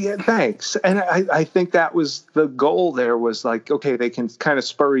 Yeah, thanks. And I think that was the goal there, was like, okay, they can kind of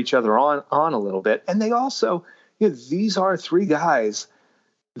spur each other on a little bit. And they also, these are three guys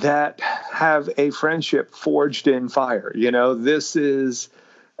that have a friendship forged in fire. This is,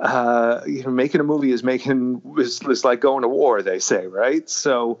 making a movie is like going to war, they say, right?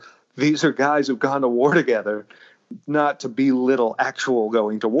 So these are guys who've gone to war together, not to belittle actual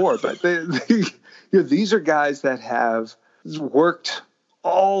going to war, but these are guys that have worked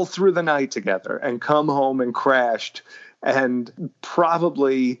all through the night together and come home and crashed, and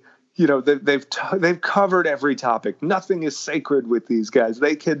probably, they've covered every topic. Nothing is sacred with these guys.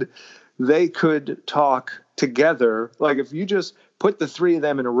 They could talk together. Like if you just put the three of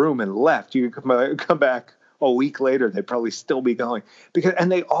them in a room and left, you could come back a week later, they'd probably still be going, and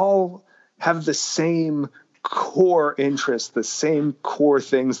they all have the same core interests, the same core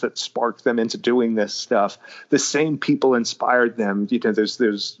things that sparked them into doing this stuff. The same people inspired them.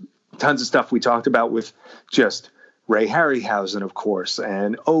 There's tons of stuff we talked about with just Ray Harryhausen, of course,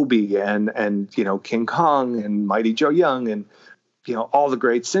 and Obi and King Kong and Mighty Joe Young and all the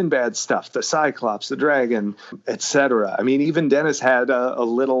great Sinbad stuff, the Cyclops, the Dragon, etc. I mean, even Dennis had a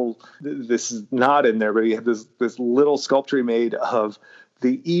little, this is not in there, but he had this little sculpture he made of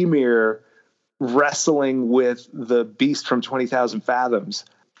the Emir wrestling with the beast from 20,000 Fathoms.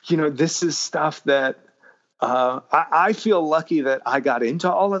 This is stuff that I feel lucky that I got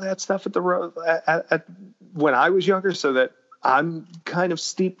into all of that stuff when I was younger, so that I'm kind of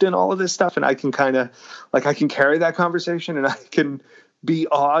steeped in all of this stuff, and I can kind of I can carry that conversation, and I can be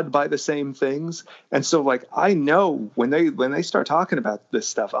awed by the same things. And so I know when they start talking about this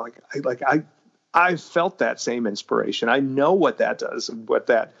stuff, I felt that same inspiration. I know what that does and what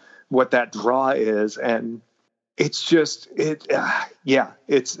that draw is, and it's just it's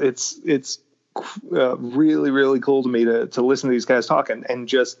really, really cool to me to listen to these guys talk, and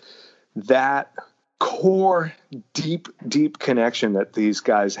just that core deep connection that these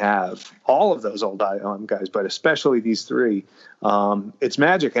guys have, all of those old ILM guys, but especially these three. It's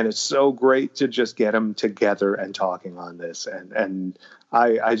magic, and it's so great to just get them together and talking on this, and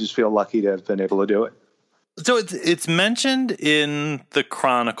I just feel lucky to have been able to do it. So it's mentioned in the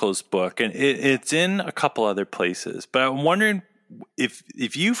Chronicles book, and it's in a couple other places. But I'm wondering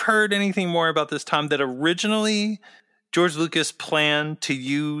if you've heard anything more about this, Tom, that originally George Lucas planned to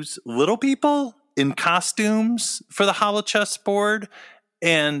use little people in costumes for the holochess board,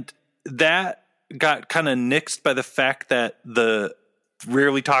 and that got kind of nixed by the fact that the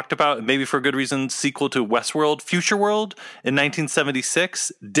rarely talked about, maybe for a good reason, sequel to Westworld, Future World in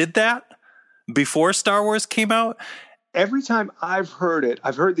 1976 did that before Star Wars came out. Every time I've heard it,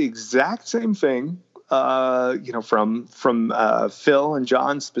 I've heard the exact same thing, from Phil and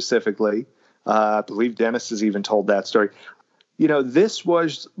John specifically. I believe Dennis has even told that story. this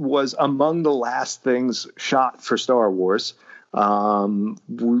was among the last things shot for Star Wars.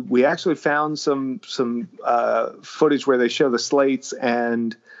 We actually found some footage where they show the slates,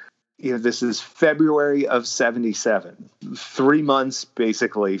 and this is February of '77, 3 months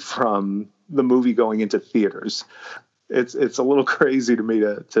basically from the movie going into theaters. It's a little crazy to me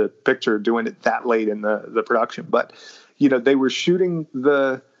to picture doing it that late in the production, but they were shooting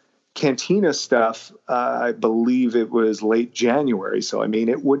the Cantina stuff. I believe it was late January, so I mean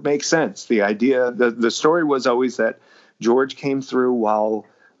it would make sense. The idea, the story was always that George came through while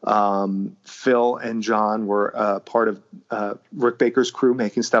Phil and John were part of Rick Baker's crew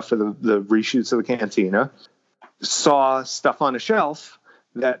making stuff for the reshoots of the Cantina, saw stuff on a shelf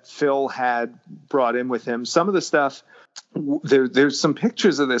that Phil had brought in with him. Some of the stuff, there's some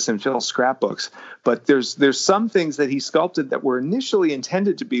pictures of this in Phil's scrapbooks, but there's some things that he sculpted that were initially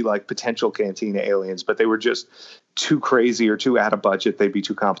intended to be like potential Cantina aliens, but they were just too crazy or too out of budget. They'd be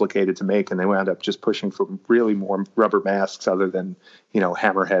too complicated to make, and they wound up just pushing for really more rubber masks other than,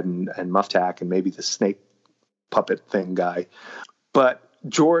 Hammerhead and Muff Tack and maybe the snake puppet thing guy. But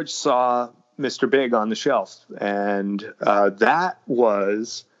George saw Mr. Big on the shelf, and that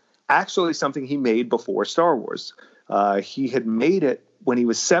was actually something he made before Star Wars. He had made it when he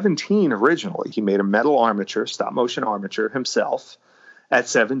was 17 originally. He made a metal armature, stop motion armature himself at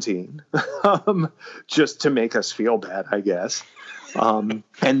 17, just to make us feel bad, I guess. And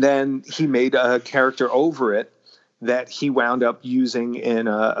then he made a character over it that he wound up using in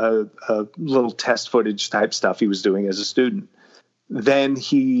a little test footage type stuff he was doing as a student. Then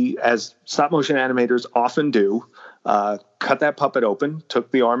he, as stop motion animators often do, cut that puppet open,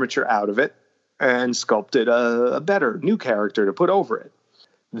 took the armature out of it, and sculpted a better new character to put over it.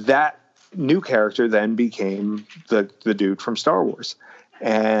 That new character then became the dude from Star Wars.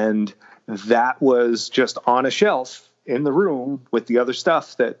 And that was just on a shelf in the room with the other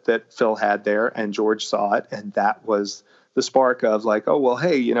stuff that Phil had there, and George saw it, and that was the spark of like, oh, well,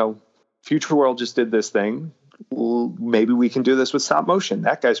 hey, Future World just did this thing. Well, maybe we can do this with stop motion.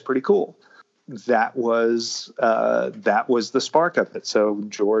 That guy's pretty cool. That was the spark of it. So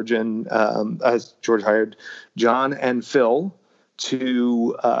George hired John and Phil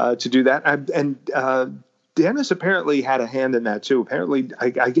to do that, and Dennis apparently had a hand in that too. Apparently,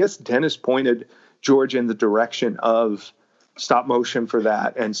 I guess Dennis pointed George in the direction of stop motion for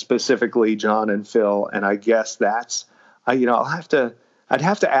that, and specifically John and Phil. And I guess that's I'd have to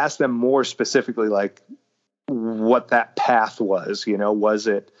ask them more specifically, like what that path was. Was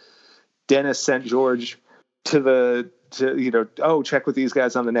it Dennis sent George to check with these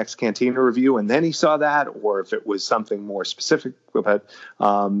guys on the next Cantina review, and then he saw that, or if it was something more specific. But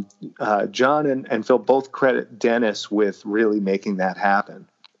John and Phil both credit Dennis with really making that happen.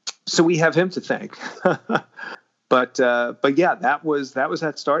 So we have him to thank. But yeah, that was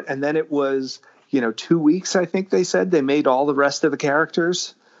that start. And then it was, 2 weeks, I think they said, they made all the rest of the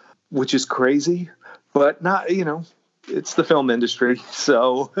characters, which is crazy, but not, it's the film industry.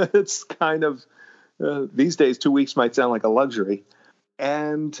 So it's kind of, these days, 2 weeks might sound like a luxury.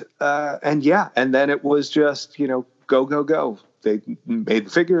 And then it was just, go. They made the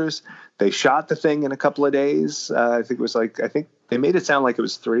figures. They shot the thing in a couple of days. I think they made it sound like it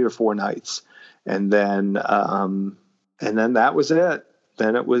was 3 or 4 nights. And then that was it.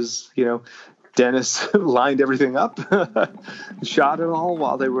 Then it was, Dennis lined everything up, shot it all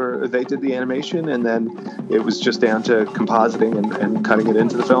while they did the animation. And then it was just down to compositing and cutting it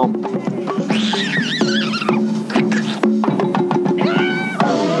into the film.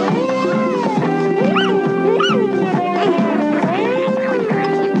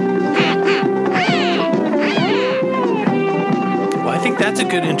 That's a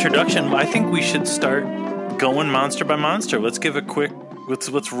good introduction. I think we should start going monster by monster. Let's give a quick,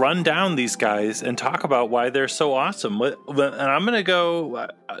 let's run down these guys and talk about why they're so awesome. And I'm going to go,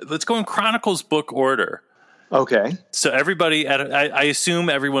 let's go in Chronicles book order. Okay. So everybody, I assume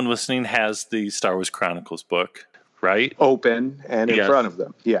everyone listening has the Star Wars Chronicles book, right? Open and in front of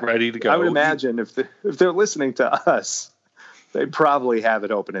them. Yeah. Ready to go. I would imagine if they're listening to us, they probably have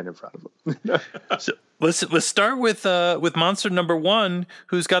it open and in front of them. So let's start with monster number 1,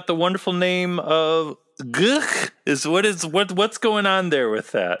 who's got the wonderful name of Gugh. What's going on there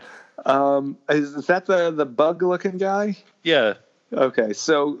with that? Is that the bug looking guy? Yeah. Okay,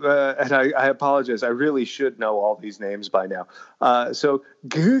 so and I apologize. I really should know all these names by now. So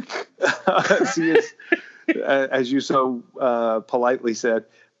Gugh, as you so politely said,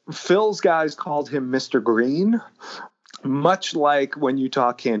 Phil's guys called him Mr. Green. Much like when you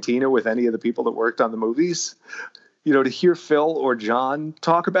talk Cantina with any of the people that worked on the movies, to hear Phil or John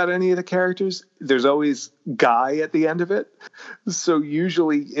talk about any of the characters, there's always Guy at the end of it. So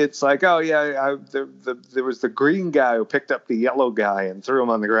usually it's like, oh yeah, there was the green guy who picked up the yellow guy and threw him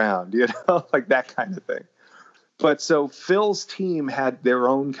on the ground, like that kind of thing. But so Phil's team had their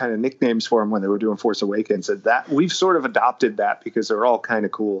own kind of nicknames for him when they were doing Force Awakens, and that we've sort of adopted that because they're all kind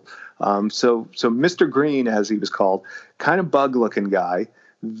of cool. So Mr. Green, as he was called, kind of bug-looking guy,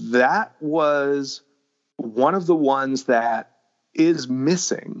 that was one of the ones that is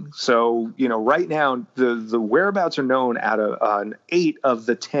missing. So right now the whereabouts are known on 8 of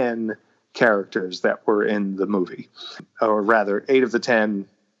the 10 characters that were in the movie, or rather 8 of the 10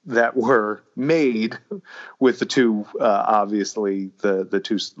 that were made with the 2, obviously the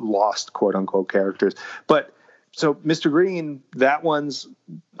 2 lost quote unquote characters. But so Mr. Green, that one's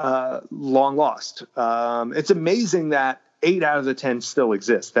long lost. It's amazing that 8 out of the 10 still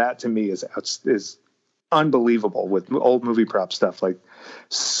exist. That to me is unbelievable with old movie prop stuff. Like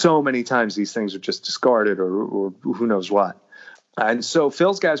so many times these things are just discarded or who knows what. And so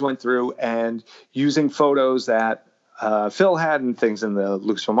Phil's guys went through and using photos that Phil had and things in the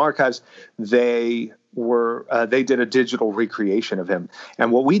Lucasfilm archives, they did a digital recreation of him.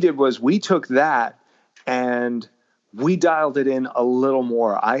 And what we did was we took that and we dialed it in a little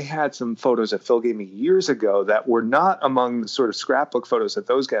more. I had some photos that Phil gave me years ago that were not among the sort of scrapbook photos that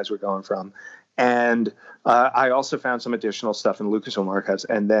those guys were going from. And I also found some additional stuff in Lucasfilm archives.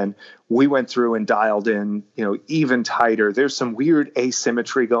 And then we went through and dialed in, even tighter. There's some weird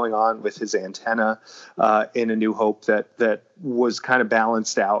asymmetry going on with his antenna in A New Hope that was kind of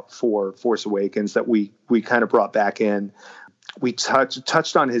balanced out for Force Awakens that we kind of brought back in. We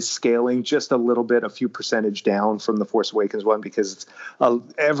touched on his scaling just a little bit, a few percentage down from the Force Awakens one, because it's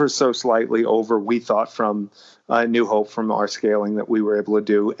ever so slightly over, we thought, from New Hope, from our scaling that we were able to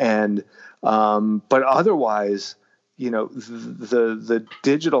do. And but otherwise, the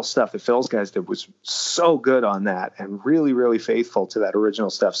digital stuff that Phil's guys did was so good on that and really, really faithful to that original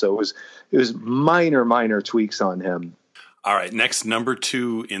stuff. So it was minor tweaks on him. All right. Next, number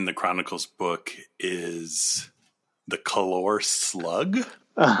 2 in the Chronicles book is the Kalor Slug.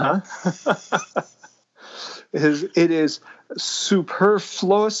 It is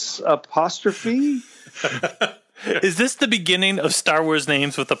superfluous apostrophe. Is this the beginning of Star Wars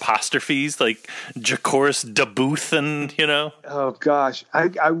names with apostrophes, like Jacoris Dabuth and, Oh, gosh.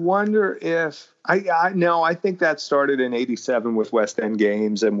 I wonder if... I think that started in 87 with West End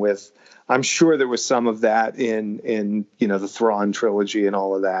Games and with... I'm sure there was some of that in the Thrawn trilogy and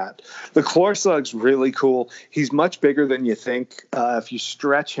all of that. The Kalor Slug's really cool. He's much bigger than you think. If you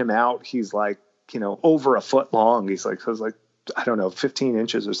stretch him out, he's like, over a foot long. He's like, I don't know, 15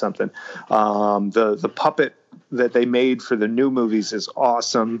 inches or something. The puppet that they made for the new movies is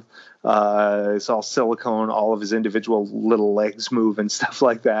awesome. It's all silicone. All of his individual little legs move and stuff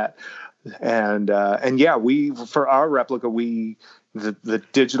like that. And yeah, for our replica, the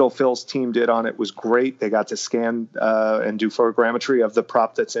digital Phil's team did on it was great. They got to scan and do photogrammetry of the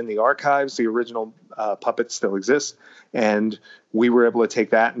prop that's in the archives. The original puppet still exists. And we were able to take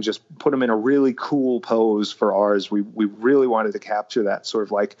that and just put him in a really cool pose for ours. We really wanted to capture that sort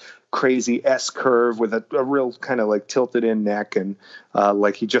of like crazy S curve with a real kind of like tilted in neck and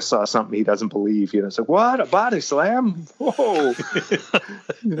like he just saw something he doesn't believe. It's like, what, a body slam? Whoa.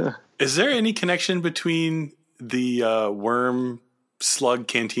 Is there any connection between the worm slug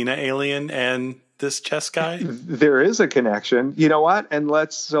cantina alien and this chess guy? There is a connection. You know what? And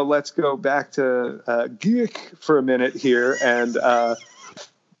let's go back to geek for a minute here. And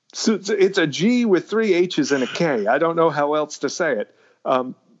so it's a G with 3 H's and a K. I don't know how else to say it.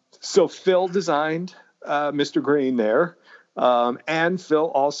 So Phil designed Mr. Green there. And Phil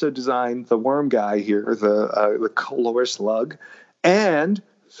also designed the worm guy here, the Kalor Slug. And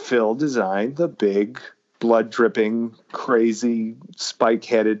Phil designed the big blood-dripping, crazy,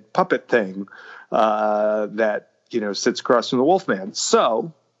 spike-headed puppet thing that, sits across from the Wolfman.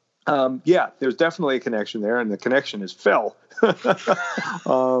 So, yeah, there's definitely a connection there, and the connection is Phil.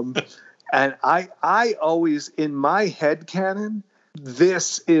 And I always, in my head canon,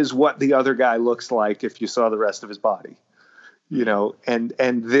 this is what the other guy looks like if you saw the rest of his body. And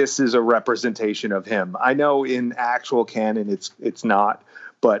this is a representation of him. I know in actual canon it's not,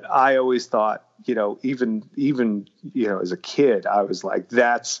 but I always thought, even as a kid, I was like,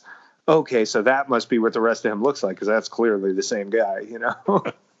 that's okay. So that must be what the rest of him looks like, because that's clearly the same guy,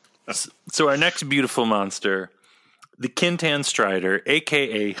 So our next beautiful monster, the Kintan Strider,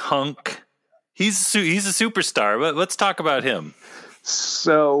 a.k.a. Hunk. He's a superstar, but let's talk about him.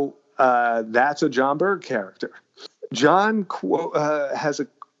 So that's a John Berg character. John has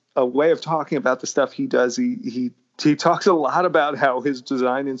a way of talking about the stuff he does. He he talks a lot about how his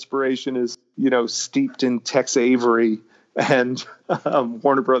design inspiration is, steeped in Tex Avery and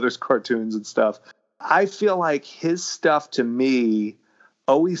Warner Brothers cartoons and stuff. I feel like his stuff to me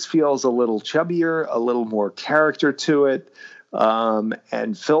always feels a little chubbier, a little more character to it.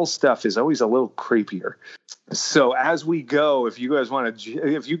 And Phil's stuff is always a little creepier. So as we go, if you guys want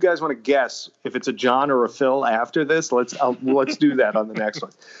to guess if it's a John or a Phil after this, let's do that on the next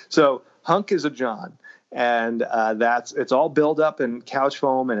one. So Hunk is a John, and it's all built up in couch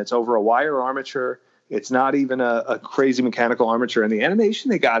foam, and it's over a wire armature. It's not even a crazy mechanical armature, and the animation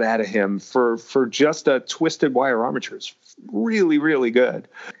they got out of him for just a twisted wire armature is really, really good.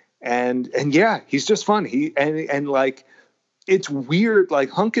 And yeah, he's just fun. It's weird.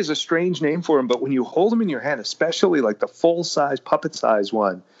 Like, Hunk is a strange name for him, but when you hold him in your hand, especially like the full size puppet size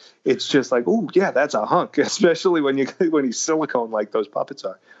one, it's just like, oh yeah, that's a Hunk. Especially when he's silicone like those puppets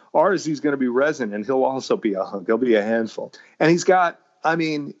are. Ours, he's going to be resin, and he'll also be a Hunk. He'll be a handful. And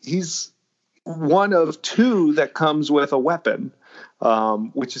he's one of two that comes with a weapon,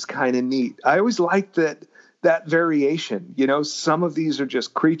 which is kind of neat. I always like that variation. Some of these are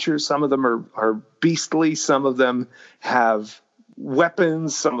just creatures. Some of them are beastly. Some of them have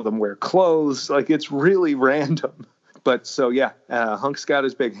weapons. Some of them wear clothes. Like, it's really random. But so, yeah, Hunk's got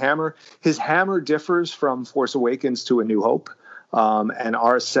his big hammer. His hammer differs from Force Awakens to A New Hope. And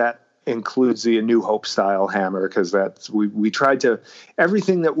our set includes the A New Hope style hammer, because we tried to,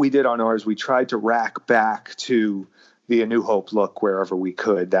 everything that we did on ours, we tried to rack back to the A New Hope look wherever we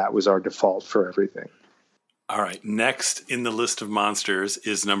could. That was our default for everything. All right, next in the list of monsters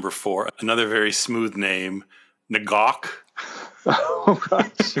is number 4, another very smooth name, Nagok. Oh,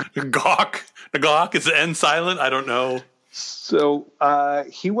 right. Nagok, is the N silent? I don't know. So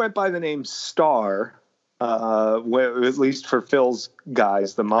he went by the name Star, at least for Phil's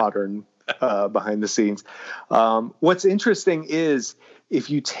guys, the modern behind the scenes. What's interesting is if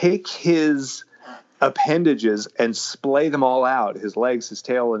you take his appendages and splay them all out, his legs, his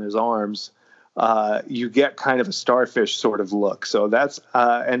tail, and his arms, you get kind of a starfish sort of look. So that's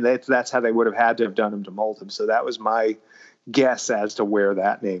how they would have had to have done him to mold him. So that was my guess as to where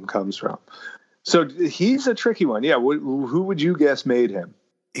that name comes from. So he's a tricky one. Yeah. Who would you guess made him?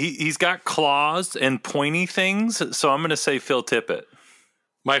 He's got claws and pointy things. So I'm going to say Phil Tippett.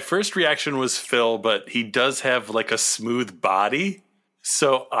 My first reaction was Phil, but he does have like a smooth body.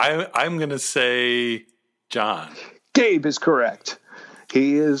 So I'm going to say John. Gabe is correct.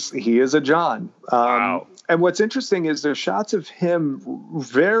 He is a John. Wow. And what's interesting is there's shots of him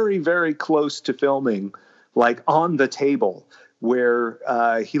very, very close to filming, like on the table, where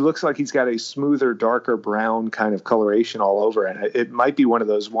he looks like he's got a smoother, darker brown kind of coloration all over. And it might be one of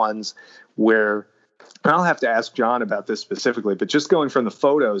those ones where, and I'll have to ask John about this specifically, but just going from the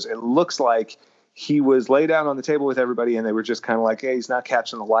photos, it looks like he was laid out on the table with everybody, and they were just kind of like, hey, he's not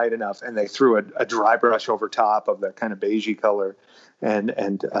catching the light enough. And they threw a dry brush over top of that kind of beigey color. And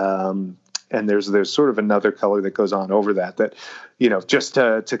there's sort of another color that goes on over that, just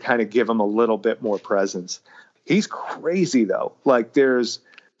to kind of give him a little bit more presence. He's crazy though. Like, there's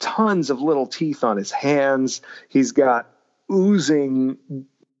tons of little teeth on his hands. He's got oozing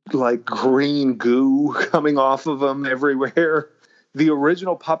like green goo coming off of him everywhere. The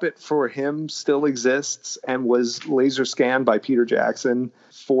original puppet for him still exists and was laser scanned by Peter Jackson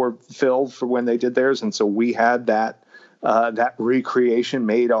for Phil for when they did theirs. And so we had that recreation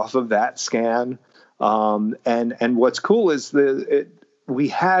made off of that scan. And what's cool is we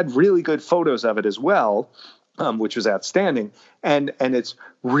had really good photos of it as well, which was outstanding. And it's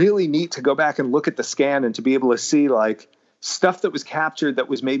really neat to go back and look at the scan and to be able to see like stuff that was captured that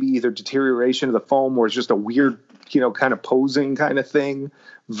was maybe either deterioration of the foam or just a weird, kind of posing kind of thing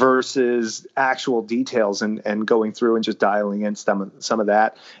versus actual details and going through and just dialing in some of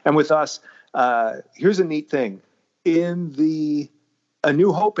that. And with us, here's a neat thing. In the A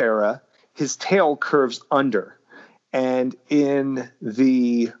New Hope era, his tail curves under. And in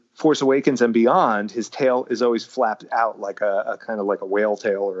the Force Awakens and beyond, his tail is always flapped out like a kind of like a whale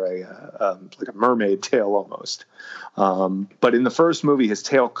tail or like a mermaid tail almost. But in the first movie, his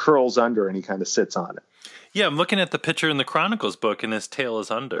tail curls under and he kind of sits on it. Yeah, I'm looking at the picture in the Chronicles book, and his tail is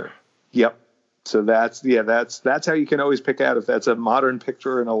under. Yep. So that's how you can always pick out if that's a modern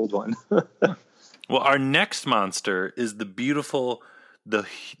picture or an old one. Well, our next monster is the beautiful, the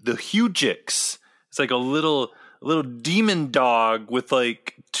Hugix. It's like a little demon dog with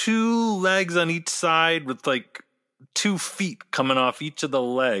like 2 legs on each side with like 2 feet coming off each of the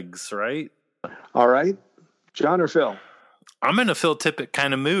legs, right? All right. John or Phil? I'm in a Phil Tippett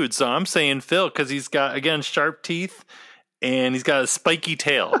kind of mood, so I'm saying Phil because he's got, again, sharp teeth and he's got a spiky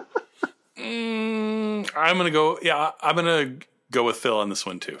tail. I'm I'm gonna go. Yeah, I'm gonna go with Phil on this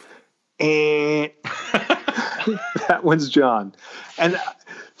one too. And that one's John. And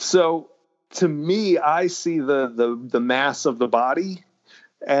so to me, I see the mass of the body,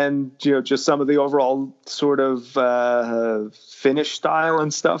 and just some of the overall sort of finish style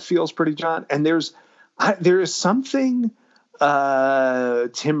and stuff feels pretty John. And there is something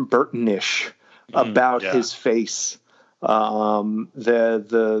Tim Burton-ish about his face. There's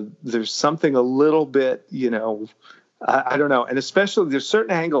something a little bit, I don't know. And especially there's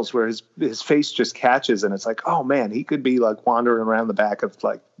certain angles where his face just catches, and it's like, oh man, he could be like wandering around the back of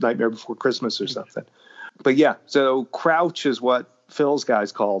like Nightmare Before Christmas or something. But yeah, so Crouch is what Phil's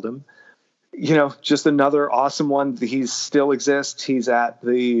guys called him. Just another awesome one. He still exists. He's at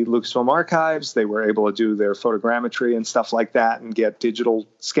the Lucasfilm Archives. They were able to do their photogrammetry and stuff like that and get digital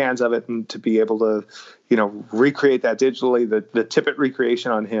scans of it, and to be able to, recreate that digitally. The Tippett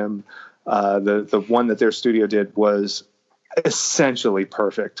recreation on him, the one that their studio did, was essentially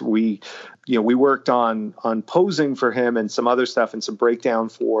perfect. We worked on posing for him and some other stuff and some breakdown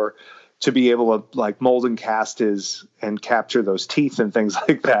to be able to like mold and cast and capture those teeth and things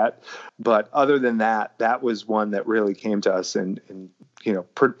like that. But other than that, that was one that really came to us and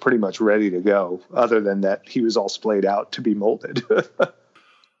pretty much ready to go, other than that he was all splayed out to be molded.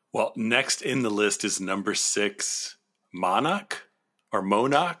 Well, next in the list is number 6, Monarch or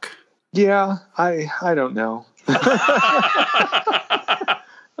Monarch. Yeah, I don't know.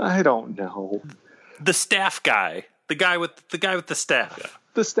 I don't know. The staff guy, the guy with the staff. Yeah.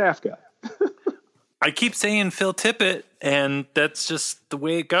 The staff guy. I keep saying Phil Tippett, and that's just the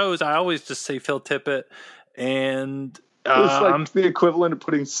way it goes. I always just say Phil Tippett, and it's like the equivalent of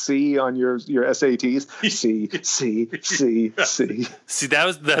putting C on your SATs. C. See, that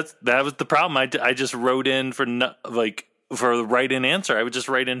was the problem. I just wrote in for the write-in answer. I would just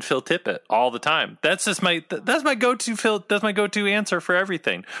write in Phil Tippett all the time. That's my go-to Phil. That's my go-to answer for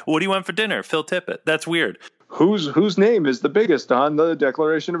everything. What do you want for dinner? Phil Tippett. That's weird. Whose name is the biggest on the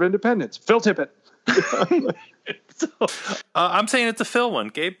Declaration of Independence? Phil Tippett. I'm saying it's a Phil one,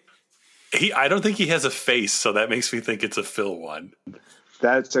 Gabe. I don't think he has a face, so that makes me think it's a Phil one.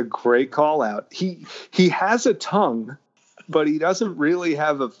 That's a great call out. He has a tongue, but he doesn't really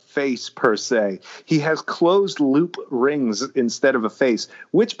have a face per se. He has closed loop rings instead of a face,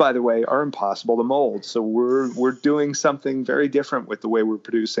 which, by the way, are impossible to mold. So we're doing something very different with the way we're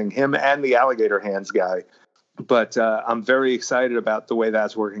producing him and the alligator hands guy. But I'm very excited about the way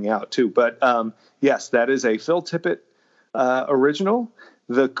that's working out too. But yes, that is a Phil Tippett original.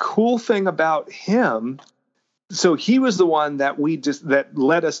 The cool thing about him, so he was the one that that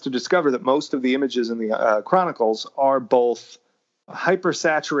led us to discover that most of the images in the Chronicles are both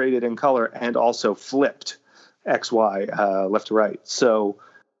hypersaturated in color and also flipped XY, left to right. So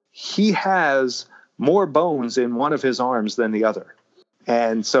he has more bones in one of his arms than the other.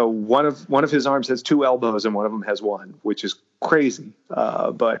 And so one of his arms has 2 elbows and one of them has 1, which is crazy,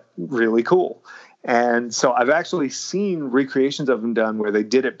 but really cool. And so I've actually seen recreations of him done where they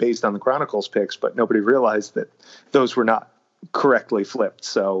did it based on the Chronicles pics, but nobody realized that those were not correctly flipped.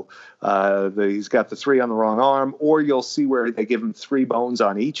 So he's got the 3 on the wrong arm, or you'll see where they give him 3 bones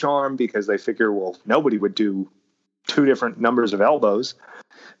on each arm because they figure, well, nobody would do 2 different numbers of elbows.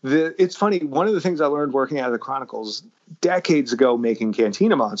 It's funny, one of the things I learned working out of the Chronicles decades ago making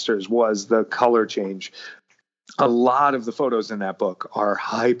Cantina Monsters was the color change. A lot of the photos in that book are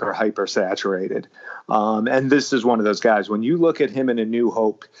hyper saturated. And this is one of those guys. When you look at him in A New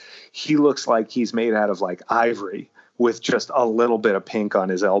Hope, he looks like he's made out of like ivory with just a little bit of pink on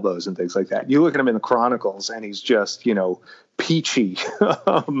his elbows and things like that. You look at him in the Chronicles and he's just, peachy.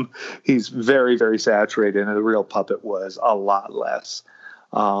 He's very, very saturated, and the real puppet was a lot less.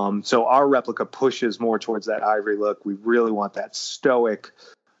 So our replica pushes more towards that ivory look. We really want that stoic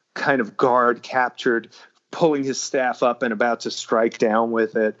kind of guard captured, pulling his staff up and about to strike down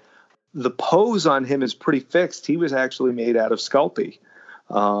with it. The pose on him is pretty fixed. He was actually made out of Sculpey,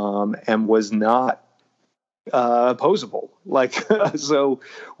 and was not posable. So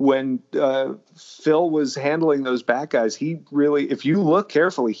when Phil was handling those back guys, he really, if you look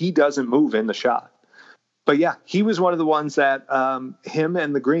carefully, he doesn't move in the shot. But yeah, he was one of the ones that him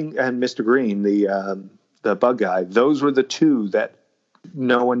and Mr. Green, the bug guy, those were the 2 that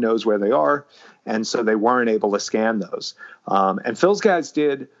no one knows where they are, and so they weren't able to scan those. And Phil's guys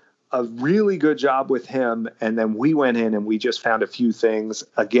did a really good job with him, and then we went in and we just found a few things,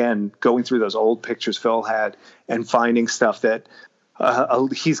 again, going through those old pictures Phil had and finding stuff that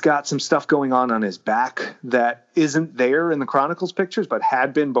he's got some stuff going on his back that isn't there in the Chronicles pictures, but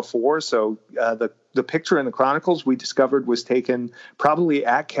had been before. So the picture in the Chronicles we discovered was taken probably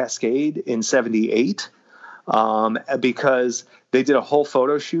at Cascade in 78. because they did a whole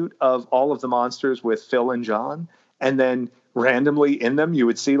photo shoot of all of the monsters with Phil and John, and then randomly in them you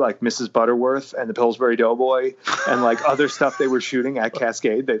would see like Mrs. Butterworth and the Pillsbury Doughboy and like other stuff they were shooting at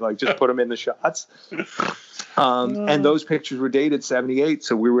Cascade. They like just put them in the shots. And those pictures were dated 78.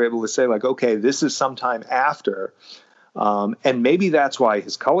 So we were able to say like, okay, this is sometime after. And maybe that's why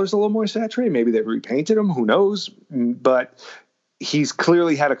his color's a little more saturated. Maybe they repainted him. Who knows? But he's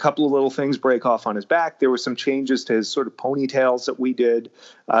clearly had a couple of little things break off on his back. There were some changes to his sort of ponytails that we did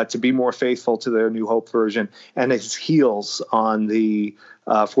to be more faithful to the New Hope version. And his heels on the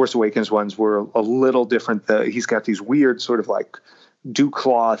Force Awakens ones were a little different. He's got these weird sort of like dew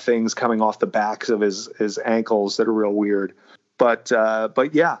claw things coming off the backs of his ankles that are real weird. But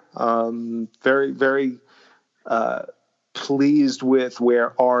yeah, very, very pleased with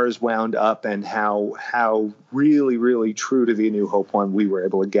where ours wound up and how really, really true to the New Hope one we were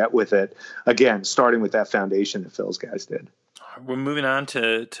able to get with it. Again, starting with that foundation that Phil's guys did. We're moving on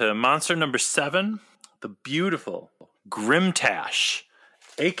to monster number 7, the beautiful Grimtash,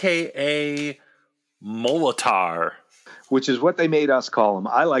 a.k.a. Molitar. Which is what they made us call him.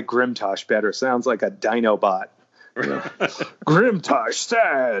 I like Grimtosh better. Sounds like a Dinobot. You know? Grimtosh,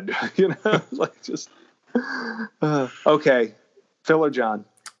 sad. You know, like just... okay, Phil or John?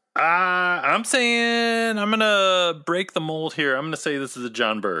 I'm saying I'm gonna break the mold here. I'm gonna say this is a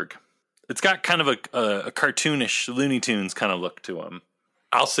John Berg. It's got kind of a cartoonish Looney Tunes kind of look to him.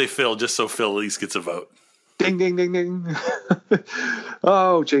 I'll say Phil, just so Phil at least gets a vote. Ding, ding, ding, ding.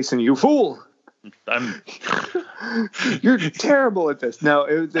 Oh, Jason, you fool! You're terrible at this. No,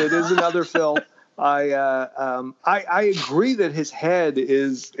 it is another Phil. I agree that his head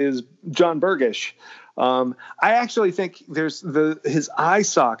is John Bergish. I actually think there's his eye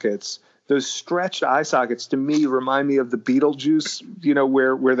sockets, those stretched eye sockets to me remind me of the Beetlejuice, you know,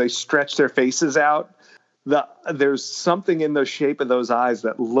 where they stretch their faces out. There's something in the shape of those eyes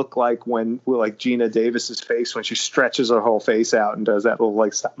that look like like Gina Davis's face when she stretches her whole face out and does that little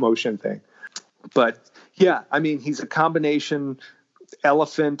like stop motion thing. But yeah, I mean, he's a combination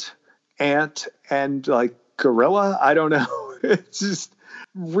elephant, ant, and like gorilla. I don't know. It's just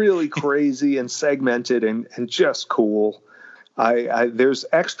really crazy and segmented and just cool. There's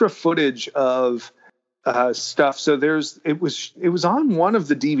extra footage of stuff. So it was on one of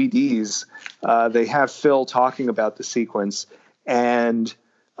the DVDs. They have Phil talking about the sequence, and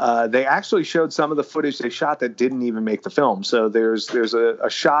they actually showed some of the footage they shot that didn't even make the film. So there's a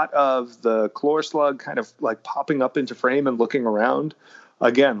shot of the Chlor Slug kind of like popping up into frame and looking around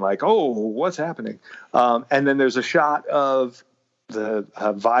again, like, oh, what's happening? And then there's a shot of the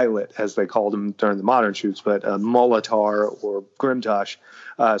Violet, as they called him during the modern shoots, but Molitar or Grimtosh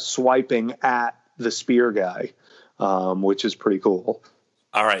swiping at the spear guy, which is pretty cool.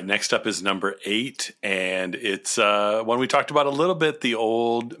 All right, next up is number 8, and it's one we talked about a little bit, the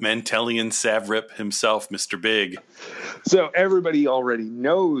old Mantelian Savrip himself, Mr. Big. So everybody already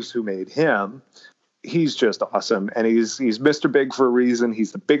knows who made him. He's just awesome, and he's Mr. Big for a reason.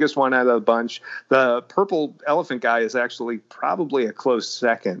 He's the biggest one out of the bunch. The purple elephant guy is actually probably a close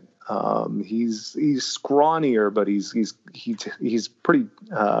second. He's scrawnier, but he's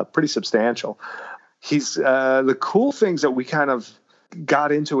pretty substantial. He's the cool things that we kind of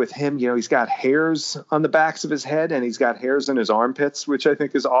got into with him. You know, he's got hairs on the backs of his head, and he's got hairs in his armpits, which I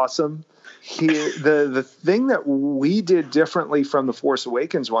think is awesome. The thing that we did differently from the Force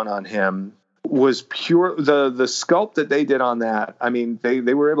Awakens one on him was pure the sculpt that they did on that. I mean,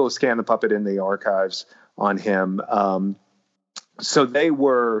 they were able to scan the puppet in the archives on him. So they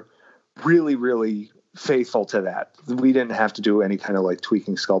were really, really faithful to that. We didn't have to do any kind of like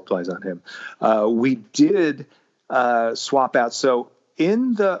tweaking sculpt wise on him. We did swap out. So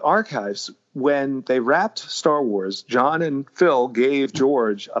in the archives, when they wrapped Star Wars, John and Phil gave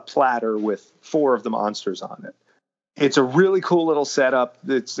George a platter with 4 of the monsters on it. It's a really cool little setup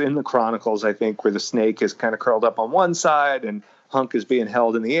that's in the Chronicles, I think, where the snake is kind of curled up on one side and Hunk is being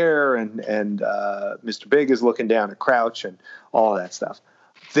held in the air and Mr. Big is looking down at Crouch and all of that stuff.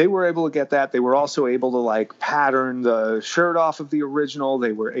 They were able to get that. They were also able to like pattern the shirt off of the original.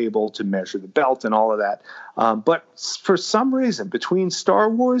 They were able to measure the belt and all of that. But for some reason, between Star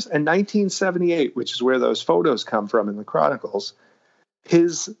Wars and 1978, which is where those photos come from in the Chronicles,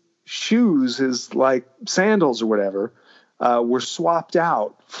 his shoes, his like sandals or whatever, were swapped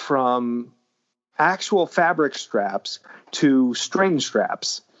out from actual fabric straps to string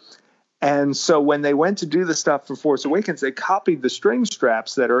straps. And so when they went to do the stuff for Force Awakens, they copied the string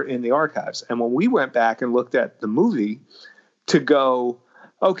straps that are in the archives. And when we went back and looked at the movie to go,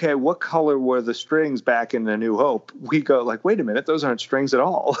 okay, what color were the strings back in A New Hope? We go like, wait a minute, those aren't strings at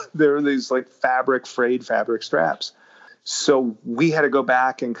all. They're these like frayed fabric straps. So we had to go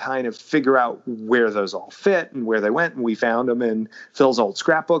back and kind of figure out where those all fit and where they went. And we found them in Phil's old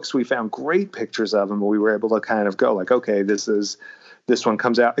scrapbooks. We found great pictures of them. We were able to kind of go like, okay, this one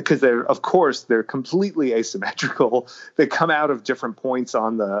comes out, because they're completely asymmetrical. They come out of different points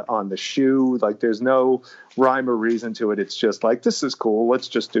on the shoe. Like there's no rhyme or reason to it. It's just like, this is cool. Let's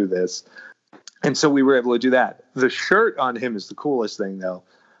just do this. And so we were able to do that. The shirt on him is the coolest thing though.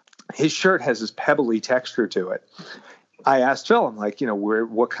 His shirt has this pebbly texture to it. I asked Phil, I'm like,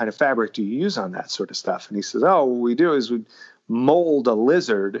 what kind of fabric do you use on that sort of stuff? And he says, what we do is we mold a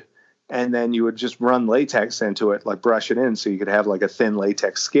lizard, and then you would just run latex into it, like brush it in, so you could have like a thin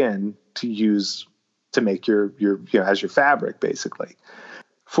latex skin to use to make your as your fabric, basically.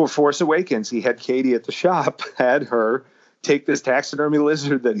 For Force Awakens, he had Katie at the shop, had her take this taxidermy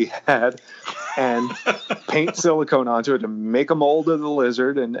lizard that he had and paint silicone onto it to make a mold of the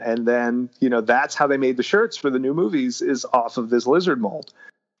lizard. And then, that's how they made the shirts for the new movies, is off of this lizard mold.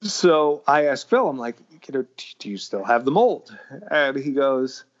 So I asked Phil, I'm like, do you still have the mold? And he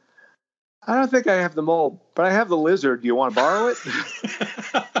goes, I don't think I have the mold, but I have the lizard. Do you want to borrow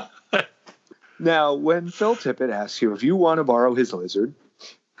it? Now, when Phil Tippett asks you if you want to borrow his lizard,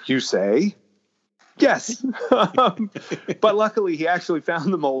 you say yes. But luckily, he actually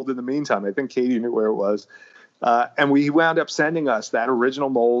found the mold in the meantime. I think Katie knew where it was. And we wound up sending us that original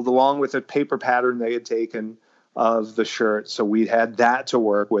mold along with a paper pattern they had taken of the shirt. So we had that to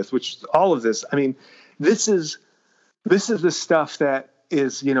work with, which all of this, I mean, this is the stuff that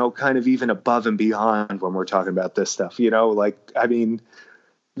is, kind of even above and beyond when we're talking about this stuff,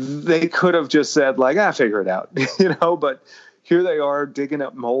 they could have just said like, figure it out, but here they are digging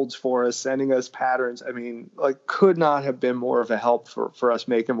up molds for us, sending us patterns. I mean, like, could not have been more of a help for us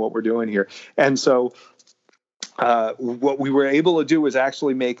making what we're doing here. And so what we were able to do was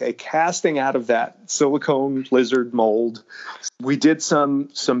actually make a casting out of that silicone lizard mold. We did some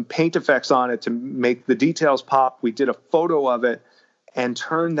paint effects on it to make the details pop. We did a photo of it and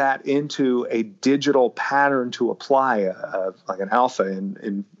turned that into a digital pattern to apply, like an alpha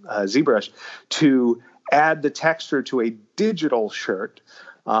in ZBrush, to add the texture to a digital shirt,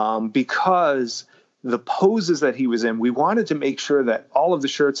 because the poses that he was in, we wanted to make sure that all of the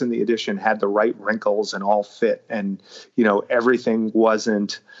shirts in the edition had the right wrinkles and all fit, and everything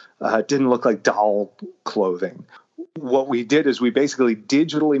didn't look like doll clothing. What we did is we basically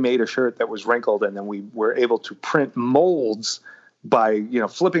digitally made a shirt that was wrinkled, and then we were able to print molds by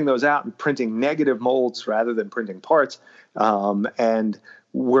flipping those out and printing negative molds rather than printing parts, and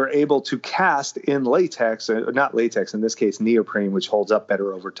we're able to cast in latex, not latex, in this case neoprene, which holds up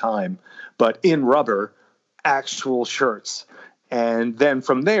better over time, but in rubber, actual shirts. And then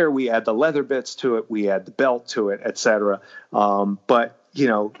from there, we add the leather bits to it, we add the belt to it, etc. But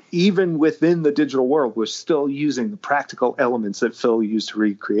even within the digital world, we're still using the practical elements that Phil used to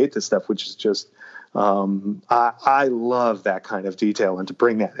recreate this stuff, which is just, I love that kind of detail, and to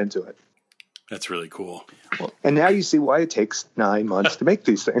bring that into it. That's really cool. And now you see why it takes 9 months to make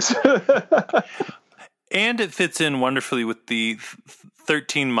these things. And it fits in wonderfully with the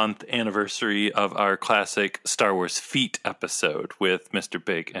 13-month anniversary of our classic Star Wars Feet episode with Mr.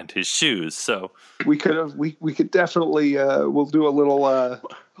 Big and his shoes. So we could definitely we'll do a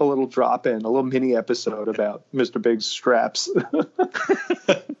little drop in, a little mini episode about Mr. Big's straps.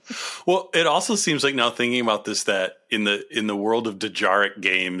 Well, it also seems like, now thinking about this, that in the world of Dejarik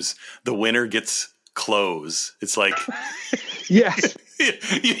games, the winner gets clothes. It's like, yes,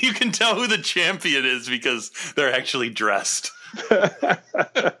 you can tell who the champion is because they're actually dressed.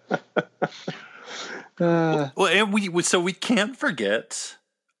 Well, and we can't forget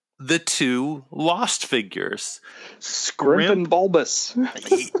the two Lost figures, Scrimp and Bulbous.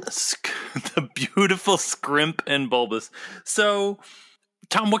 The beautiful Scrimp and Bulbous. So,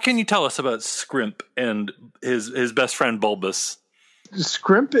 Tom, what can you tell us about Scrimp and his best friend Bulbous?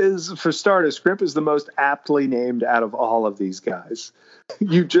 Scrimp is, for starters, Scrimp is the most aptly named out of all of these guys.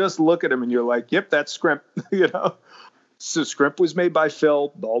 You just look at him and you're like, yep, that's Scrimp, So Scrimp was made by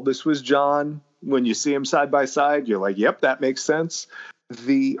Phil. Bulbous was John. When you see them side by side, you're like, yep, that makes sense.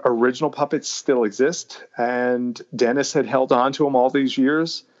 The original puppets still exist, and Dennis had held on to them all these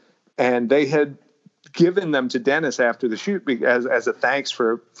years, and they had given them to Dennis after the shoot as a thanks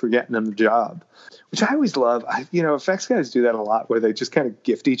for getting them the job, which I always love. Effects guys do that a lot, where they just kind of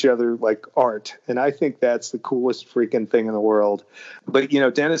gift each other like art, and I think that's the coolest freaking thing in the world. But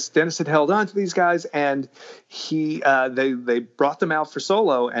Dennis had held on to these guys, and they brought them out for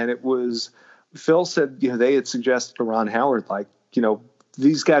Solo, and it was, Phil said they had suggested to Ron Howard, like,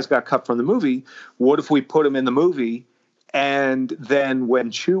 these guys got cut from the movie. What if we put them in the movie, and then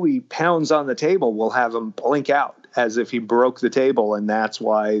when Chewie pounds on the table, we'll have him blink out as if he broke the table, and that's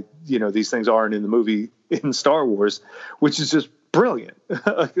why, you know, these things aren't in the movie in Star Wars, which is just brilliant.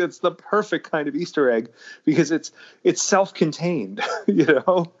 It's the perfect kind of Easter egg because it's self-contained, you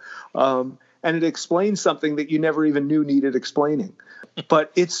know, and it explains something that you never even knew needed explaining.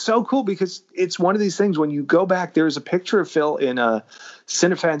 But it's so cool because it's one of these things when you go back, there's a picture of Phil in a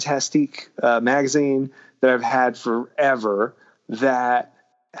Cinefantastique magazine that I've had forever that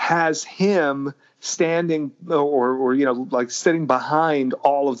has him standing or you know, like sitting behind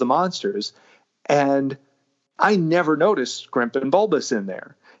all of the monsters. And I never noticed Scrimp and Bulbous in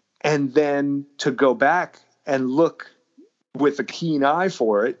there. And then to go back and look with a keen eye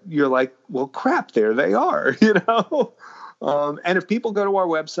for it, you're like, well, crap, there they are, you know? And if people go to our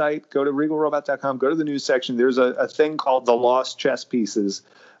website, go to regalrobot.com, go to the news section, there's a thing called The Lost Chess Pieces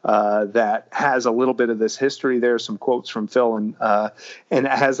that has a little bit of this history. There's some quotes from Phil, and it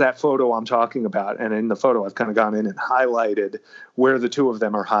has that photo I'm talking about. And in the photo, I've kind of gone in and highlighted where the two of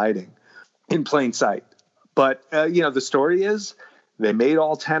them are hiding in plain sight. But, you know, the story is they made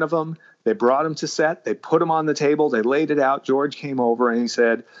all 10 of them. They brought them to set. They put them on the table. They laid it out. George came over and he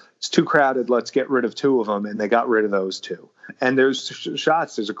said, it's too crowded. Let's get rid of 2 of them. And they got rid of those 2. And there's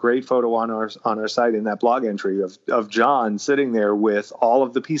shots. There's a great photo on our site in that blog entry of John sitting there with all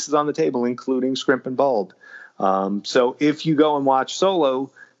of the pieces on the table, including Scrimp and Bulb. So if you go and watch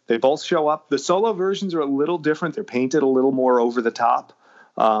Solo, they both show up. The Solo versions are a little different. They're painted a little more over the top.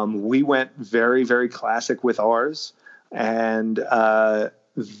 We went very, very classic with ours. And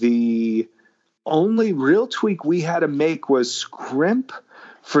the only real tweak we had to make was Scrimp.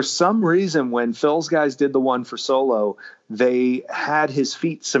 For some reason, when Phil's guys did the one for Solo, they had his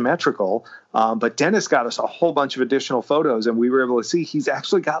feet symmetrical. But Dennis got us a whole bunch of additional photos, and we were able to see he's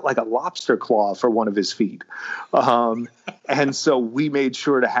actually got like a lobster claw for one of his feet. And so we made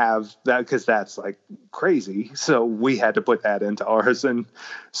sure to have that because that's like crazy. So we had to put that into ours. And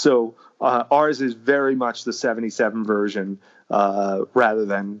so ours is very much the 77 version rather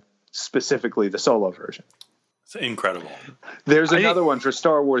than specifically the Solo version. It's incredible. There's another one for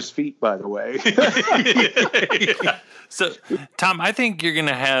Star Wars feet, by the way. So, Tom, I think you're going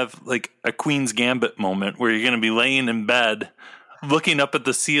to have like a Queen's Gambit moment where you're going to be laying in bed, looking up at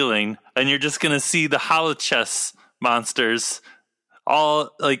the ceiling, and you're just going to see the holochess monsters all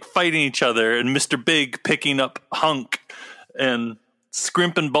like fighting each other, and Mr. Big picking up Hunk, and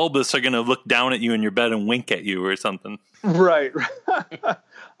Scrimp and Bulbous are going to look down at you in your bed and wink at you or something. Right.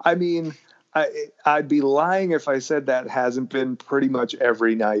 I mean, I'd be lying if I said that hasn't been pretty much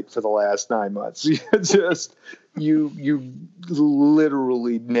every night for the last 9 months. You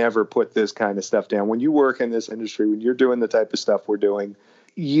literally never put this kind of stuff down. When you work in this industry, when you're doing the type of stuff we're doing,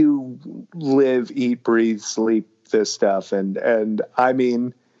 you live, eat, breathe, sleep this stuff. And I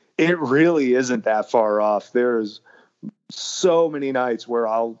mean, it really isn't that far off. There's so many nights where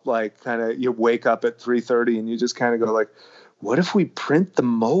I'll like kind of, you wake up at 3:30 and you just kind of go like, what if we print the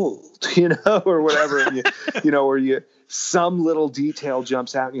mold, you know, or whatever, and or some little detail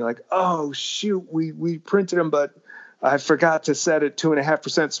jumps out and you're like, oh shoot, we printed them, but I forgot to set it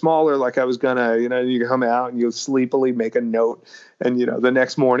 2.5% smaller like I was gonna, you come out and you sleepily make a note, and the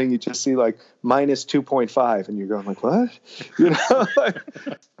next morning you just see like minus 2.5 and you're going like, what?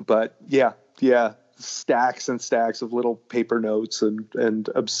 But yeah, stacks and stacks of little paper notes and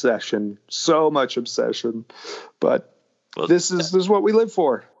obsession, so much obsession, but this is what we live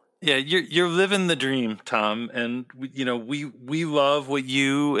for. Yeah, you're living the dream, Tom, and we love what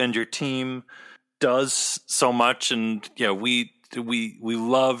you and your team does so much, and we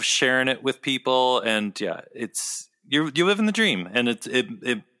love sharing it with people, and it's you live in the dream, and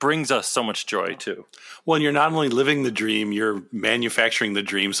it brings us so much joy too. Well, and you're not only living the dream, you're manufacturing the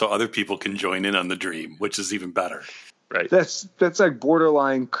dream so other people can join in on the dream, which is even better. Right. That's like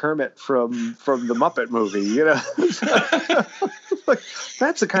borderline Kermit from the Muppet movie, like,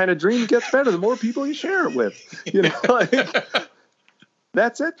 that's the kind of dream gets better the more people you share it with, like,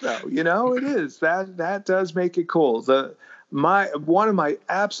 that's it though, it is that does make it cool. One of my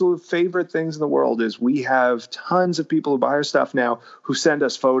absolute favorite things in the world is we have tons of people who buy our stuff now who send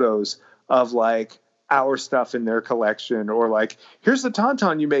us photos of like our stuff in their collection, or like, here's the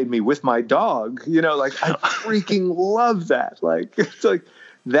Tauntaun you made me with my dog, like I freaking love that. Like, it's like,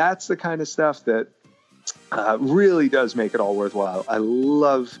 that's the kind of stuff that really does make it all worthwhile. I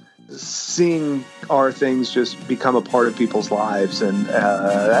love seeing our things just become a part of people's lives, and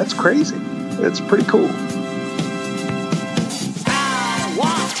that's crazy. It's pretty cool.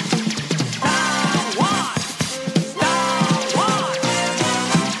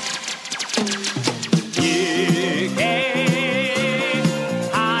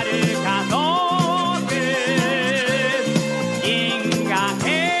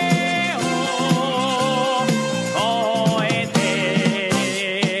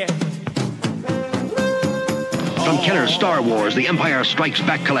 Star Wars The Empire Strikes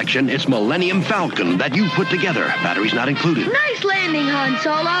Back collection, it's Millennium Falcon that you put together. Batteries not included. Nice landing, Han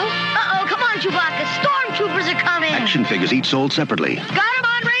Solo. Uh-oh, come on, Chewbacca. Stormtroopers are coming. Action figures each sold separately. Got them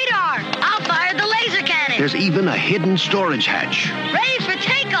on radar. I'll fire the laser cannon. There's even a hidden storage hatch. Ready for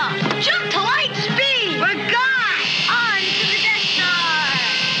takeoff. Jump to light speed. We're gone. On to the Death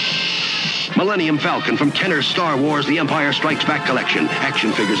Star. Millennium Falcon from Kenner's Star Wars The Empire Strikes Back collection.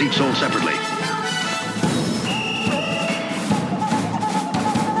 Action figures each sold separately.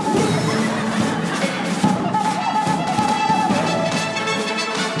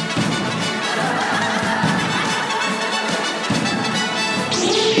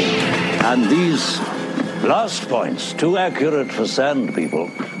 And these blast points, too accurate for sand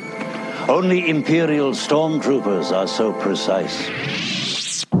people. Only Imperial stormtroopers are so precise.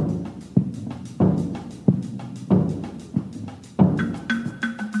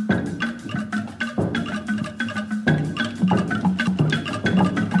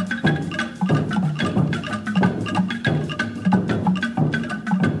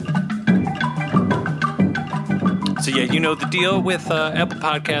 You know the deal with Apple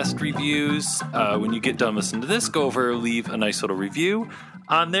Podcast reviews. When you get done listening to this, go over, leave a nice little review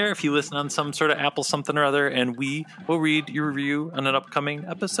on there if you listen on some sort of Apple something or other, and we will read your review on an upcoming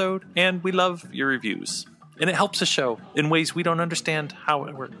episode. And we love your reviews. And it helps the show in ways we don't understand how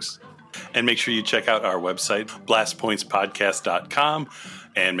it works. And make sure you check out our website, blastpointspodcast.com.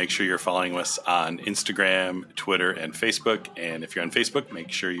 And make sure you're following us on Instagram, Twitter, and Facebook. And if you're on Facebook,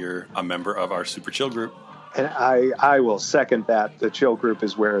 make sure you're a member of our Super Chill group. And I will second that. The chill group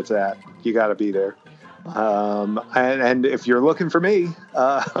is where it's at. You got to be there. And if you're looking for me,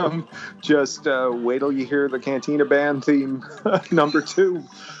 just wait till you hear the Cantina Band theme number 2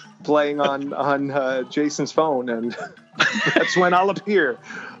 playing on Jason's phone, and that's when I'll appear.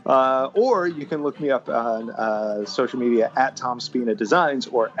 Or you can look me up on social media at Tom Spina Designs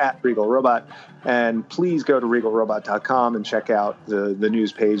or at Regal Robot. And please go to regalrobot.com and check out the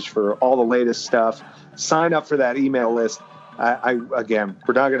news page for all the latest stuff. Sign up for that email list. Again,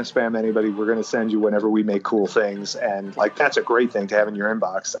 we're not going to spam anybody. We're going to send you whenever we make cool things. And that's a great thing to have in your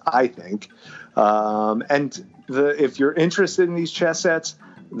inbox, I think. If you're interested in these chess sets,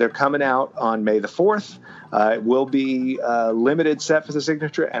 they're coming out on May the 4th. It will be a limited set for the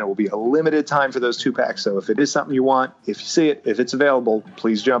signature, and it will be a limited time for those 2-packs. So if it is something you want, if you see it, if it's available,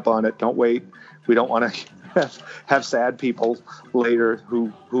 please jump on it. Don't wait. We don't want to have sad people later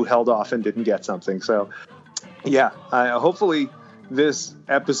who held off and didn't get something. So, yeah, hopefully this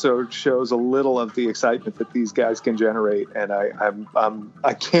episode shows a little of the excitement that these guys can generate, and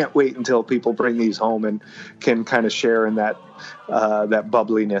I can't wait until people bring these home and can kind of share in that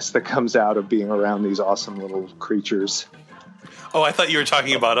bubbliness that comes out of being around these awesome little creatures. Oh, I thought you were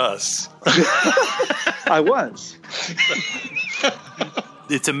talking about us. I was.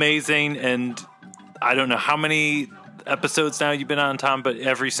 It's amazing, and I don't know how many episodes now you've been on, Tom, but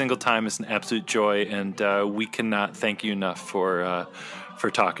every single time is an absolute joy, and we cannot thank you enough for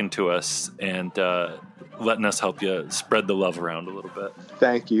talking to us and letting us help you spread the love around a little bit.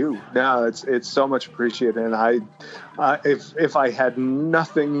 Thank you. No, it's so much appreciated, and if I had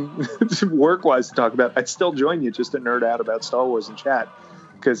nothing work-wise to talk about, I'd still join you just to nerd out about Star Wars and chat,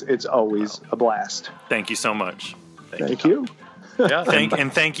 because it's always a blast. Thank you so much. Thank you. Yeah,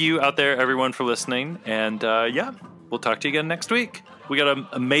 thank you out there, everyone, for listening. And we'll talk to you again next week. We got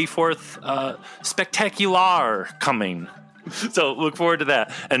a May 4th spectacular coming. So look forward to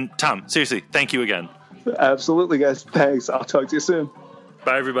that. And Tom, seriously, thank you again. Absolutely, guys. Thanks. I'll talk to you soon.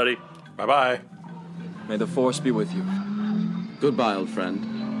 Bye, everybody. Bye-bye. May the Force be with you. Goodbye, old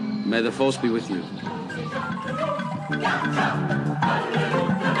friend. May the Force be with you.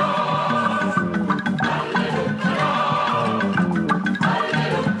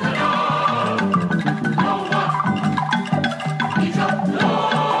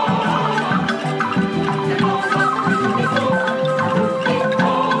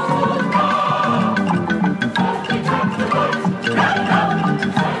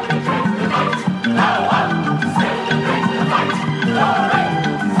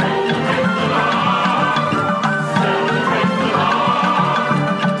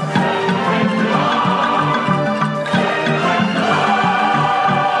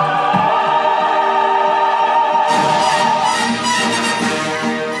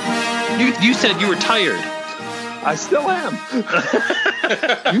 You said you were tired. I still am.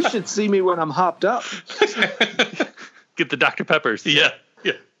 You should see me when I'm hopped up. Get the Dr. Peppers. Yeah.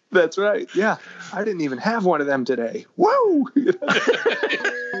 That's right. Yeah. I didn't even have one of them today. Whoa!